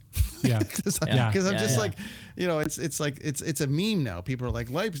to do that. Yeah, because I'm just like, it's a meme now. People are like,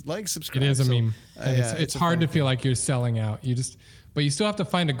 subscribe. It is a meme. It's hard to feel like you're selling out. But you still have to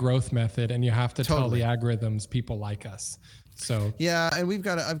find a growth method, and you have to tell the algorithms people like us. So yeah, and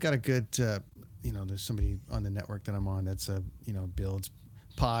I've got a good, there's somebody on the network that I'm on that's builds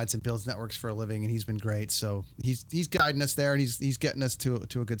pods and builds networks for a living, and he's been great. So he's guiding us there, and he's getting us to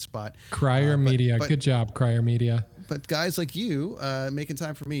a good spot. Crier Media, good job, Crier Media. But guys like you making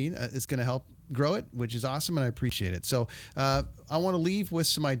time for me is going to help grow it, which is awesome, and I appreciate it. So I want to leave with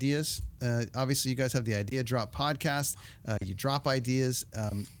some ideas. Obviously, you guys have the Idea Drop podcast. You drop ideas.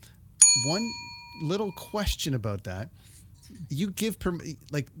 One little question about that. You give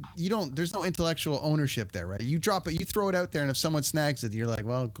there's no intellectual ownership there, right? You drop it, you throw it out there, and if someone snags it, you're like,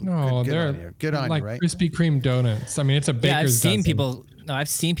 well, good on you, right? Krispy Kreme donuts. I mean, it's a baker's dozen. I've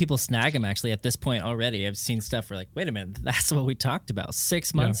seen people snag them actually at this point already. I've seen stuff where like, wait a minute, that's what we talked about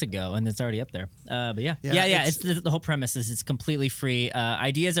 6 months ago, and it's already up there. But it's the whole premise is it's completely free.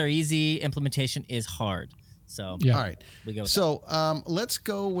 Ideas are easy, implementation is hard. So all right, we go. Let's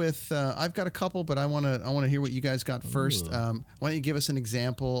go with. I've got a couple, but I want to hear what you guys got first. Why don't you give us an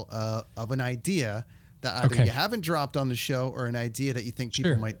example of an idea that either you haven't dropped on the show, or an idea that you think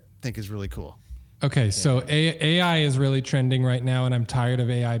people might think is really cool. Okay, so AI is really trending right now, and I'm tired of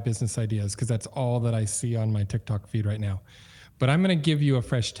AI business ideas because that's all that I see on my TikTok feed right now. But I'm going to give you a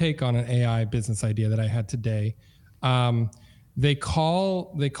fresh take on an AI business idea that I had today. They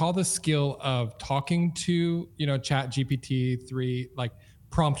call the skill of talking to, Chat GPT-3, like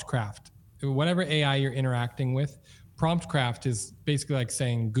prompt craft. Whatever AI you're interacting with, prompt craft is basically like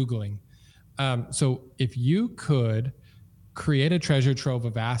saying Googling. So if you could create a treasure trove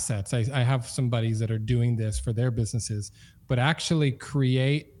of assets, I have some buddies that are doing this for their businesses, but actually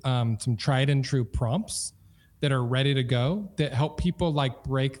create some tried and true prompts that are ready to go that help people like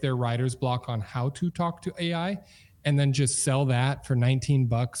break their writer's block on how to talk to AI, and then just sell that for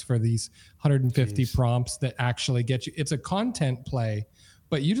 $19 for these 150 prompts that actually get you. It's a content play,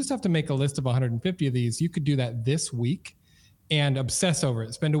 but you just have to make a list of 150 of these. You could do that this week and obsess over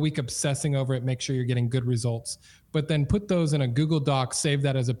it. Spend a week obsessing over it, make sure you're getting good results, but then put those in a Google Doc, save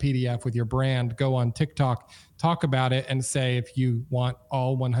that as a PDF with your brand, go on TikTok, talk about it, and say, if you want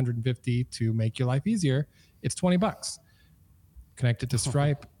all 150 to make your life easier, it's $20. Connect it to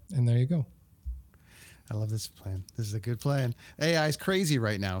Stripe, and there you go. I love this plan. This is a good plan. AI is crazy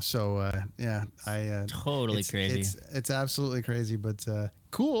right now. So totally crazy. It's absolutely crazy, but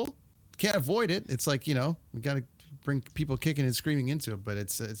cool. Can't avoid it. It's like, we got to bring people kicking and screaming into it, but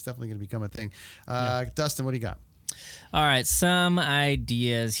it's definitely going to become a thing. Dustin, what do you got? All right, some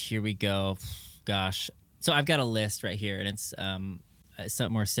ideas. Here we go. Gosh. So I've got a list right here, and it's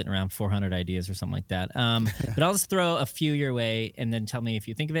something more sitting around 400 ideas or something like that. But I'll just throw a few your way and then tell me if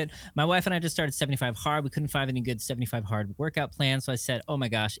you think of it. My wife and I just started 75 Hard. We couldn't find any good 75 Hard workout plans. So I said, oh my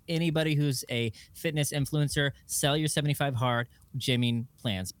gosh, anybody who's a fitness influencer, sell your 75 Hard gymming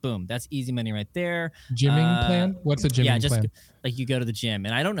plans. Boom. That's easy money right there. Gymming plan? What's a gymming plan? Like you go to the gym,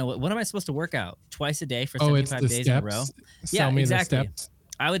 and I don't know, what am I supposed to work out? Twice a day for 75 days in a row? Sell me exactly. The steps.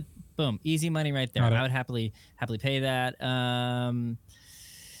 I would, boom, easy money right there. I would happily pay that.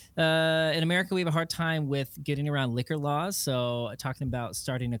 In America, we have a hard time with getting around liquor laws. So talking about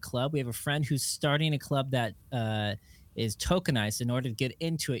starting a club, we have a friend who's starting a club that is tokenized. In order to get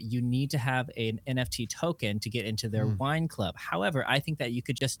into it, you need to have an NFT token to get into their wine club. However, I think that you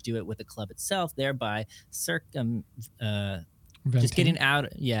could just do it with the club itself, thereby just getting out.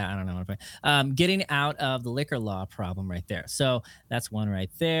 Yeah, I don't know. Getting out of the liquor law problem right there. So that's one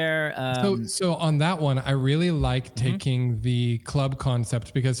right there. So on that one, I really like taking the club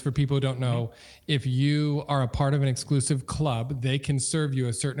concept, because for people who don't know, if you are a part of an exclusive club, they can serve you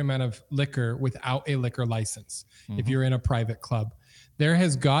a certain amount of liquor without a liquor license. If you're in a private club, there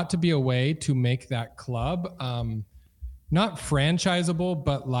has got to be a way to make that club not franchisable,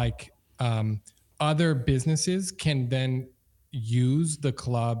 but like other businesses can then use the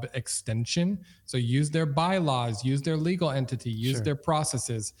club extension. So use their bylaws, use their legal entity, use their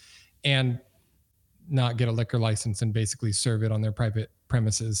processes, and not get a liquor license and basically serve it on their private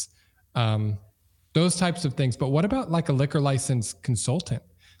premises. Those types of things. But what about like a liquor license consultant?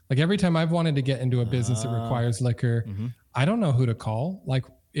 Like every time I've wanted to get into a business that requires liquor, I don't know who to call. Like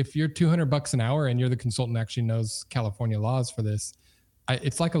if you're $200 an hour and you're the consultant that actually knows California laws for this,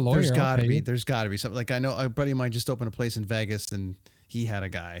 it's like a lawyer. There's got to be something. Like I know a buddy of mine just opened a place in Vegas, and he had a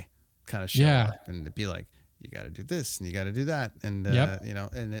guy kind of show up and it'd be like, you got to do this and you got to do that, and you know,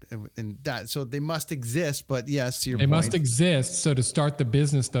 and that. So they must exist. But yes, to your point, they must exist. So to start the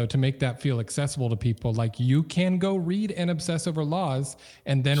business, though, to make that feel accessible to people, like you can go read and obsess over laws,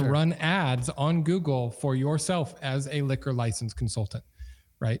 and then run ads on Google for yourself as a liquor license consultant,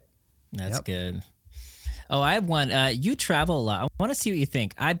 right? That's good. Oh, I have one. You travel a lot. I want to see what you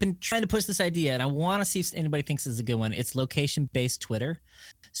think. I've been trying to push this idea, and I want to see if anybody thinks this is a good one. It's location-based Twitter.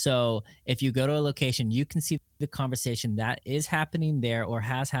 So if you go to a location, you can see the conversation that is happening there or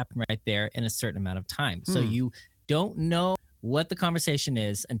has happened right there in a certain amount of time. So you don't know what the conversation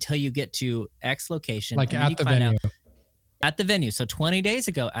is until you get to X location. Like at the venue. At the venue. So 20 days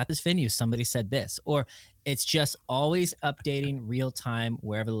ago at this venue, somebody said this, or it's just always updating real time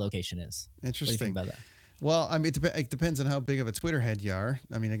wherever the location is. Interesting. What do you think about that? Well, I mean, it depends on how big of a Twitter head you are.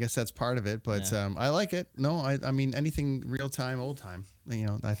 I mean, I guess that's part of it, but I like it. No, I mean, anything real time, old time, you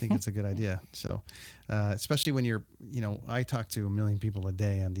know, I think it's a good idea. So, especially when you're, you know, I talk to 1 million people a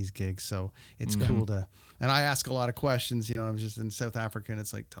day on these gigs, so it's cool to, and I ask a lot of questions. You know, I'm just in South Africa, and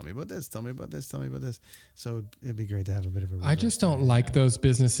it's like, tell me about this, tell me about this, tell me about this. So it'd be great to have a bit of a. I just don't like those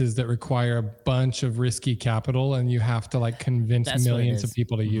businesses that require a bunch of risky capital, and you have to like convince millions of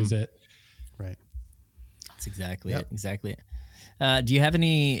people to use it. Right. That's exactly it. Exactly it. Do you have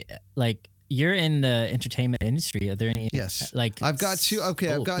any, like, you're in the entertainment industry? Are there any? Yes. Like I've got two.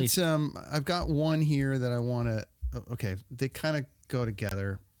 Okay. Oh, I've got one here that I want to, okay. They kind of go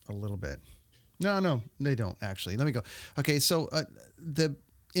together a little bit. No, they don't actually. Let me go. Okay. So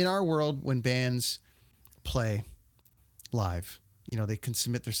in our world, when bands play live, you know, they can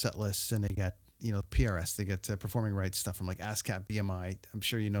submit their set lists and they get, you know, PRS, they get performing rights stuff from like ASCAP, BMI. I'm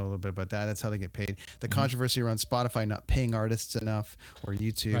sure you know a little bit about that. That's how they get paid. The controversy around Spotify not paying artists enough, or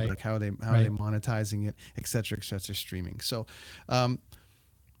YouTube, like how are they monetizing it, et cetera, streaming. So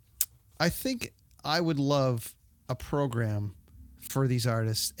I think I would love a program for these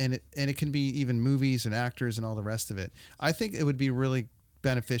artists, and it can be even movies and actors and all the rest of it. I think it would be really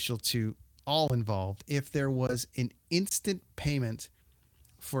beneficial to all involved if there was an instant payment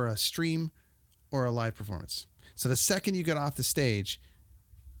for a stream or a live performance. So the second you get off the stage,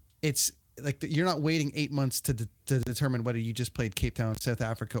 it's like you're not waiting 8 months to determine whether you just played Cape Town, South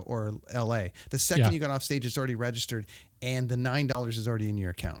Africa, or LA. The second you got off stage, it's already registered, and the $9 is already in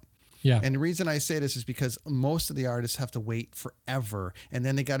your account. Yeah. And the reason I say this is because most of the artists have to wait forever, and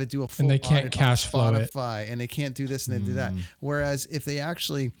then they got to do a full and they can't cash flow it, and they can't do this and they do that. Whereas if they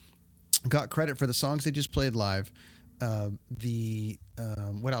actually got credit for the songs they just played live,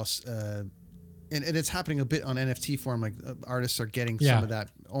 what else? And it's happening a bit on NFT form, like artists are getting some of that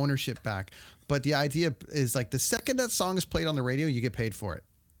ownership back. But the idea is like the second that song is played on the radio, you get paid for it.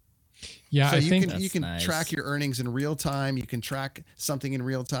 Yeah, so I think you can track your earnings in real time. You can track something in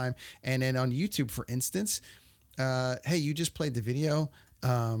real time. And then on YouTube, for instance, hey, you just played the video.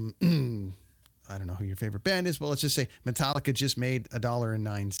 I don't know who your favorite band is. Well, let's just say Metallica just made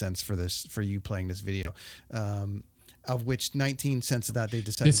 $1.09 for you playing this video. Of which 19 cents of that they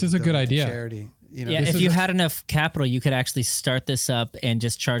decided. This is a good idea. Charity. You know, yeah, if you had enough capital, you could actually start this up and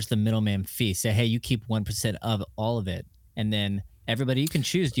just charge the middleman fee. Say, hey, you keep 1% of all of it, and then everybody, you can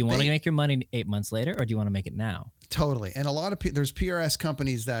choose. Do you want to make your money 8 months later, or do you want to make it now? Totally. And a lot of there's PRS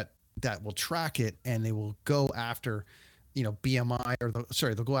companies that will track it, and they will go after, you know, BMI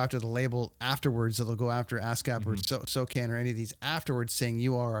they'll go after the label afterwards. Or they'll go after ASCAP or SOCAN or any of these afterwards, saying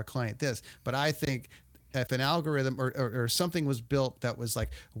you are our client. This, but I think if an algorithm or something was built that was like,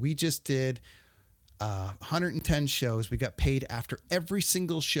 we just did 110 shows, we got paid after every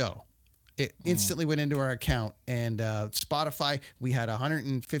single show, it instantly went into our account. And Spotify, we had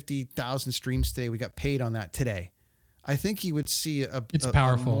 150,000 streams today, we got paid on that today. I think you would see it's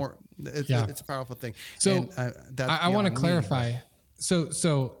powerful. It's a powerful thing. So I want to clarify.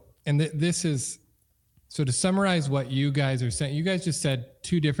 This is to summarize what you guys are saying. You guys just said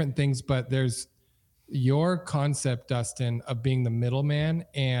two different things, but there's your concept, Dustin, of being the middleman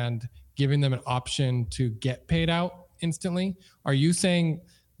and giving them an option to get paid out instantly. Are you saying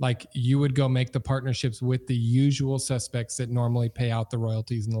like you would go make the partnerships with the usual suspects that normally pay out the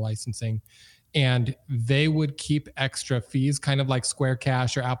royalties and the licensing, and they would keep extra fees, kind of like Square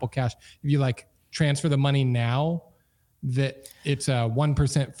Cash or Apple Cash. If you like transfer the money now, that it's a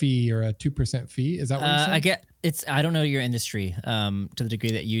 1% fee or a 2% fee. Is that what you're saying? I don't know your industry to the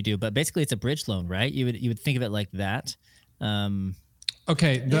degree that you do, but basically it's a bridge loan, right? You would think of it like that.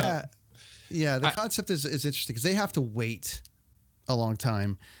 Okay. The concept is interesting because they have to wait a long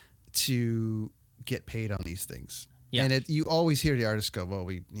time to get paid on these things. Yeah. And you always hear the artists go, well,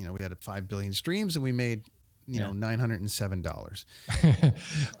 we had 5 billion streams and we made $907.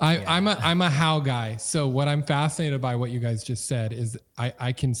 I'm a how guy. So what I'm fascinated by what you guys just said is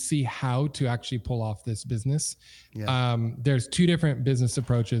I can see how to actually pull off this business. Yeah. There's two different business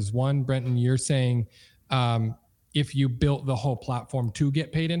approaches. One, Brenton, you're saying if you built the whole platform to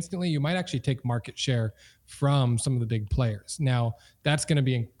get paid instantly, you might actually take market share from some of the big players. Now, that's going to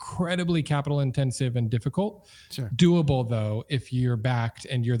be incredibly capital intensive and difficult. Sure. Doable though, if you're backed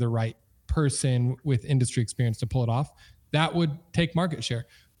and you're the right person with industry experience to pull it off, that would take market share.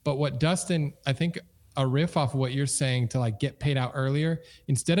 But what Dustin, I think a riff off of what you're saying to like get paid out earlier,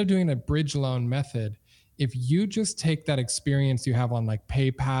 instead of doing a bridge loan method, if you just take that experience you have on like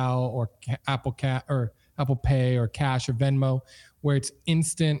PayPal or Apple Pay or Cash or Venmo, where it's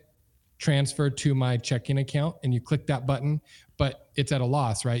instant transfer to my checking account and you click that button, but it's at a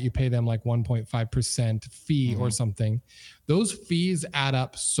loss, right? You pay them like 1.5% fee or something. Those fees add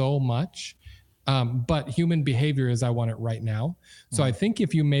up so much. But human behavior is I want it right now. So I think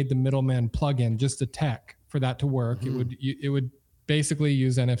if you made the middleman plugin just a tech for that to work, it would basically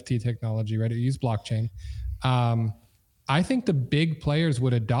use NFT technology, right? It use blockchain. I think the big players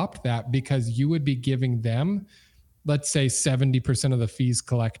would adopt that because you would be giving them, let's say 70% of the fees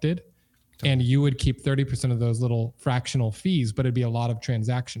collected, and you would keep 30% of those little fractional fees, but it'd be a lot of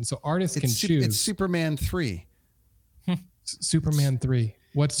transactions. So artists can choose. It's Superman 3. Superman 3.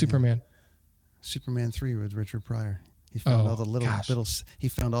 What's Superman? Superman 3 with Richard Pryor. He found all the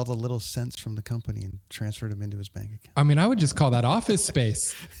little cents from the company and transferred them into his bank account. I mean, I would just call that Office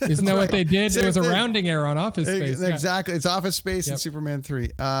Space. Isn't that what they did? It was a rounding error on Office Space. Exactly. It's Office Space and Superman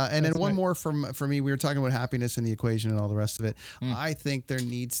 3. And then one more for me. We were talking about happiness and the equation and all the rest of it. I think there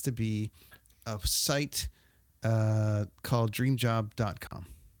needs to be a site called dreamjob.com.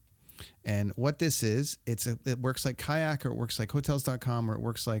 And what this is, it works like Kayak, or it works like hotels.com, or it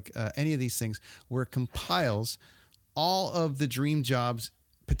works like any of these things, where it compiles all of the dream jobs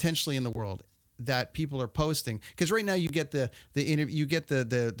potentially in the world that people are posting. Because right now you get the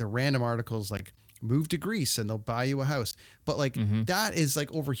random articles like move to Greece and they'll buy you a house, but like that is like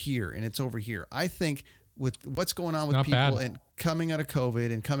over here and it's over here. I think with what's going on with people and coming out of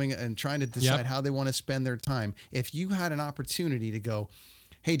COVID and trying to decide how they want to spend their time, if you had an opportunity to go,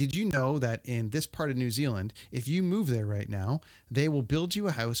 hey, did you know that in this part of New Zealand, if you move there right now, they will build you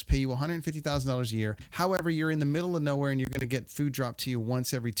a house, pay you $150,000 a year. However, you're in the middle of nowhere and you're going to get food dropped to you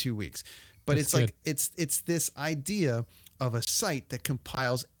once every 2 weeks. But it's good. It's this idea of a site that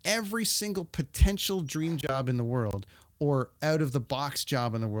compiles every single potential dream job in the world, or out of the box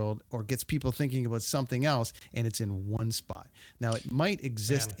job in the world, or gets people thinking about something else, and it's in one spot. Now, it might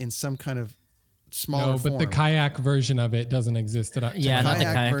exist in some kind of smaller form. The Kayak version of it doesn't exist. Not the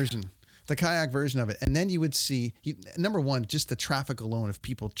Kayak version. The Kayak version of it. And then you would see, number one, just the traffic alone of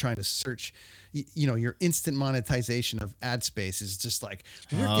people trying to search, your instant monetization of ad space is just like,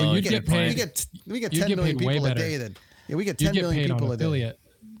 we get 10 million people a day. We get 10 million people a day.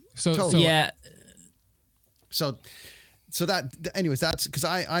 So that, anyways, that's because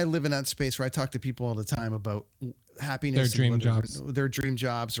I live in that space where I talk to people all the time about happiness, their dream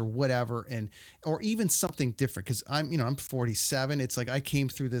jobs or whatever, or even something different. Because I'm 47. It's like I came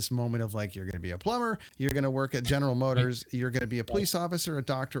through this moment of like, you're going to be a plumber, you're going to work at General Motors, you're going to be a police officer, a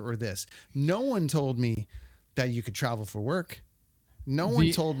doctor, or this. No one told me that you could travel for work. No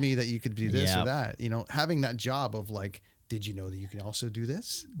one told me that you could do this or that. Having that job of like, did you know that you can also do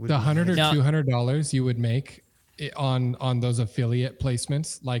this? The $100 or $200 you would make on those affiliate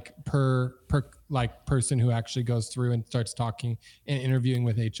placements, like per like person who actually goes through and starts talking and interviewing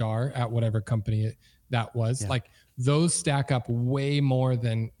with HR at whatever company that was, like those stack up way more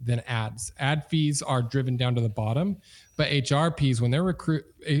than ads. Ad fees are driven down to the bottom, but HR fees, when they're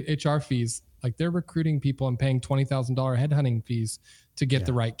HR fees, like they're recruiting people and paying $20,000 headhunting fees to get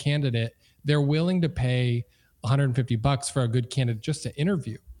the right candidate. They're willing to pay $150 for a good candidate just to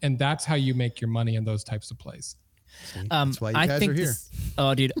interview. And that's how you make your money in those types of plays. That's why you guys are here.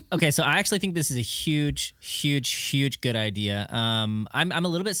 Dude. Okay, so I actually think this is a huge good idea. I'm a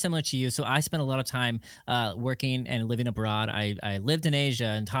little bit similar to you. So I spent a lot of time working and living abroad. I lived in Asia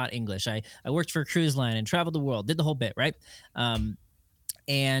and taught English. I worked for a cruise line and traveled the world, did the whole bit, right?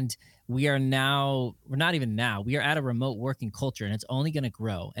 And we're not even now, we are at a remote working culture, and it's only going to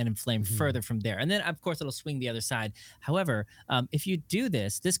grow and inflame further from there. And then, of course, it'll swing the other side. However, if you do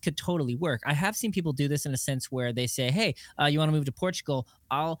this could totally work. I have seen people do this in a sense where they say, hey, you want to move to Portugal?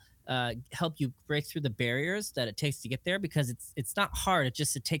 I'll help you break through the barriers that it takes to get there, because it's not hard. It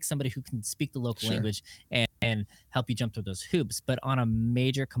takes somebody who can speak the local language and help you jump through those hoops. But on a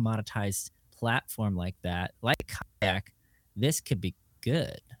major commoditized platform like that, like Kayak, this could be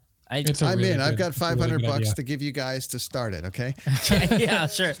good. I'm in. I've got $500 to give you guys to start it. Okay. Yeah,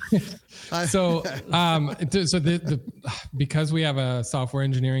 sure. So because we have a software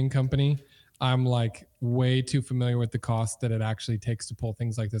engineering company, I'm like way too familiar with the cost that it actually takes to pull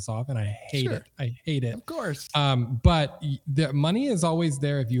things like this off. And I hate it. I hate it. Of course. But the money is always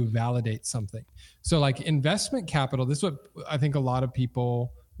there if you validate something. So like investment capital, this is what I think a lot of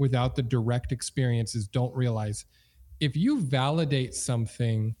people without the direct experiences don't realize. If you validate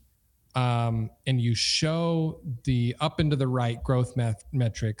something, and you show the up and to the right growth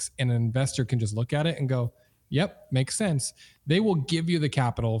metrics, and an investor can just look at it and go, yep, makes sense. They will give you the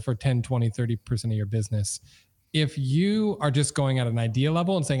capital for 10, 20, 30% of your business. If you are just going at an idea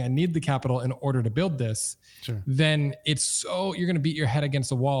level and saying, I need the capital in order to build this, then you're going to beat your head against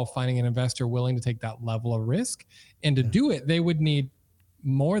the wall finding an investor willing to take that level of risk. And to do it, they would need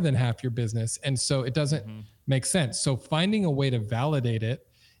more than half your business. And so it doesn't make sense. So finding a way to validate it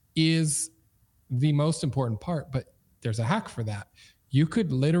is the most important part, but there's a hack for that. You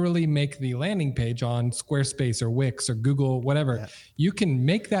could literally make the landing page on Squarespace or Wix or Google, whatever. Yeah. You can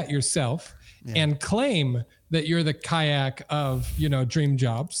make that yourself and claim that you're the Kayak of, dream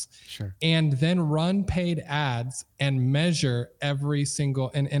jobs, and then run paid ads and measure every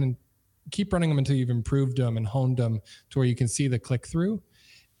single, and keep running them until you've improved them and honed them to where you can see the click through.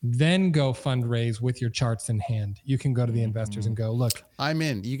 Then go fundraise with your charts in hand. You can go to the investors and go, look, I'm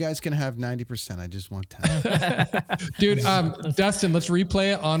in. You guys can have 90%. I just want 10. Dude, Dustin, let's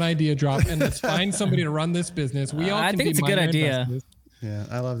replay it on Idea Drop and let's find somebody to run this business. We all I think it's a good idea. Yeah,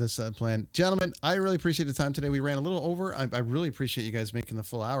 I love this plan. Gentlemen, I really appreciate the time today. We ran a little over. I really appreciate you guys making the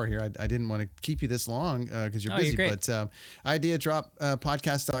full hour here. I didn't want to keep you this long because you're busy. But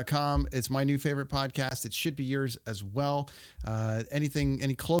IdeaDrop.podcast.com. It's my new favorite podcast. It should be yours as well.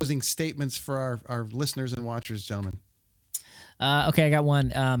 Any closing statements for our listeners and watchers, gentlemen? Okay, I got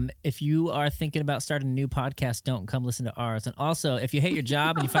one. If you are thinking about starting a new podcast, don't come listen to ours. And also, if you hate your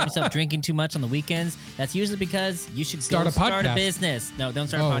job and you find yourself drinking too much on the weekends, that's usually because you should start a business. No, don't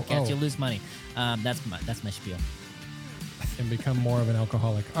start a podcast. You'll lose money. That's my spiel. And become more of an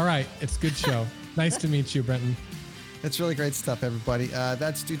alcoholic. All right, it's a good show. Nice to meet you, Brenton. That's really great stuff, everybody.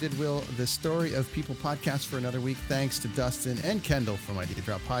 That's Do Did Will, the Story of People podcast for another week. Thanks to Dustin and Kendall from Idea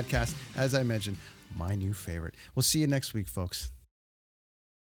Drop Podcast. As I mentioned, my new favorite. We'll see you next week, folks.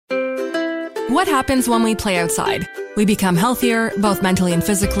 What happens when we play outside? We become healthier, both mentally and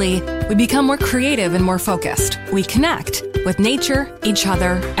physically. We become more creative and more focused. We connect with nature, each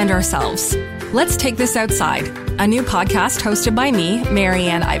other, and ourselves. Let's Take This Outside, a new podcast hosted by me,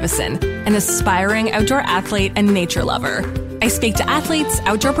 Marianne Iveson, an aspiring outdoor athlete and nature lover. I speak to athletes,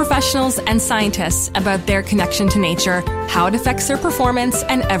 outdoor professionals, and scientists about their connection to nature, how it affects their performance,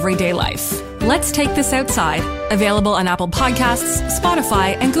 and everyday life. Let's Take This Outside, available on Apple Podcasts,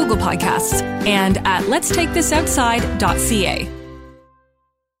 Spotify, and Google Podcasts, and at letstakeThisOutside.ca.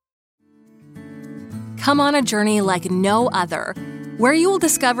 Come on a journey like no other, where you will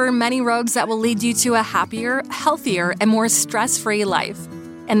discover many roads that will lead you to a happier, healthier, and more stress-free life.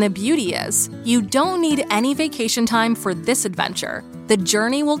 And the beauty is, you don't need any vacation time for this adventure. The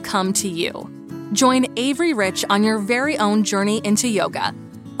journey will come to you. Join Avery Rich on your very own journey into yoga.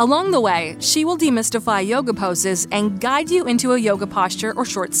 Along the way, she will demystify yoga poses and guide you into a yoga posture or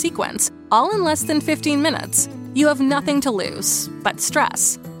short sequence, all in less than 15 minutes. You have nothing to lose but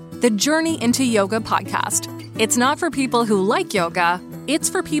stress. The Journey into Yoga podcast. It's not for people who like yoga, it's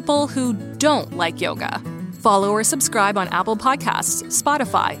for people who don't like yoga. Follow or subscribe on Apple Podcasts,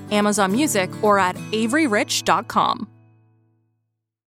 Spotify, Amazon Music, or at averyrich.com.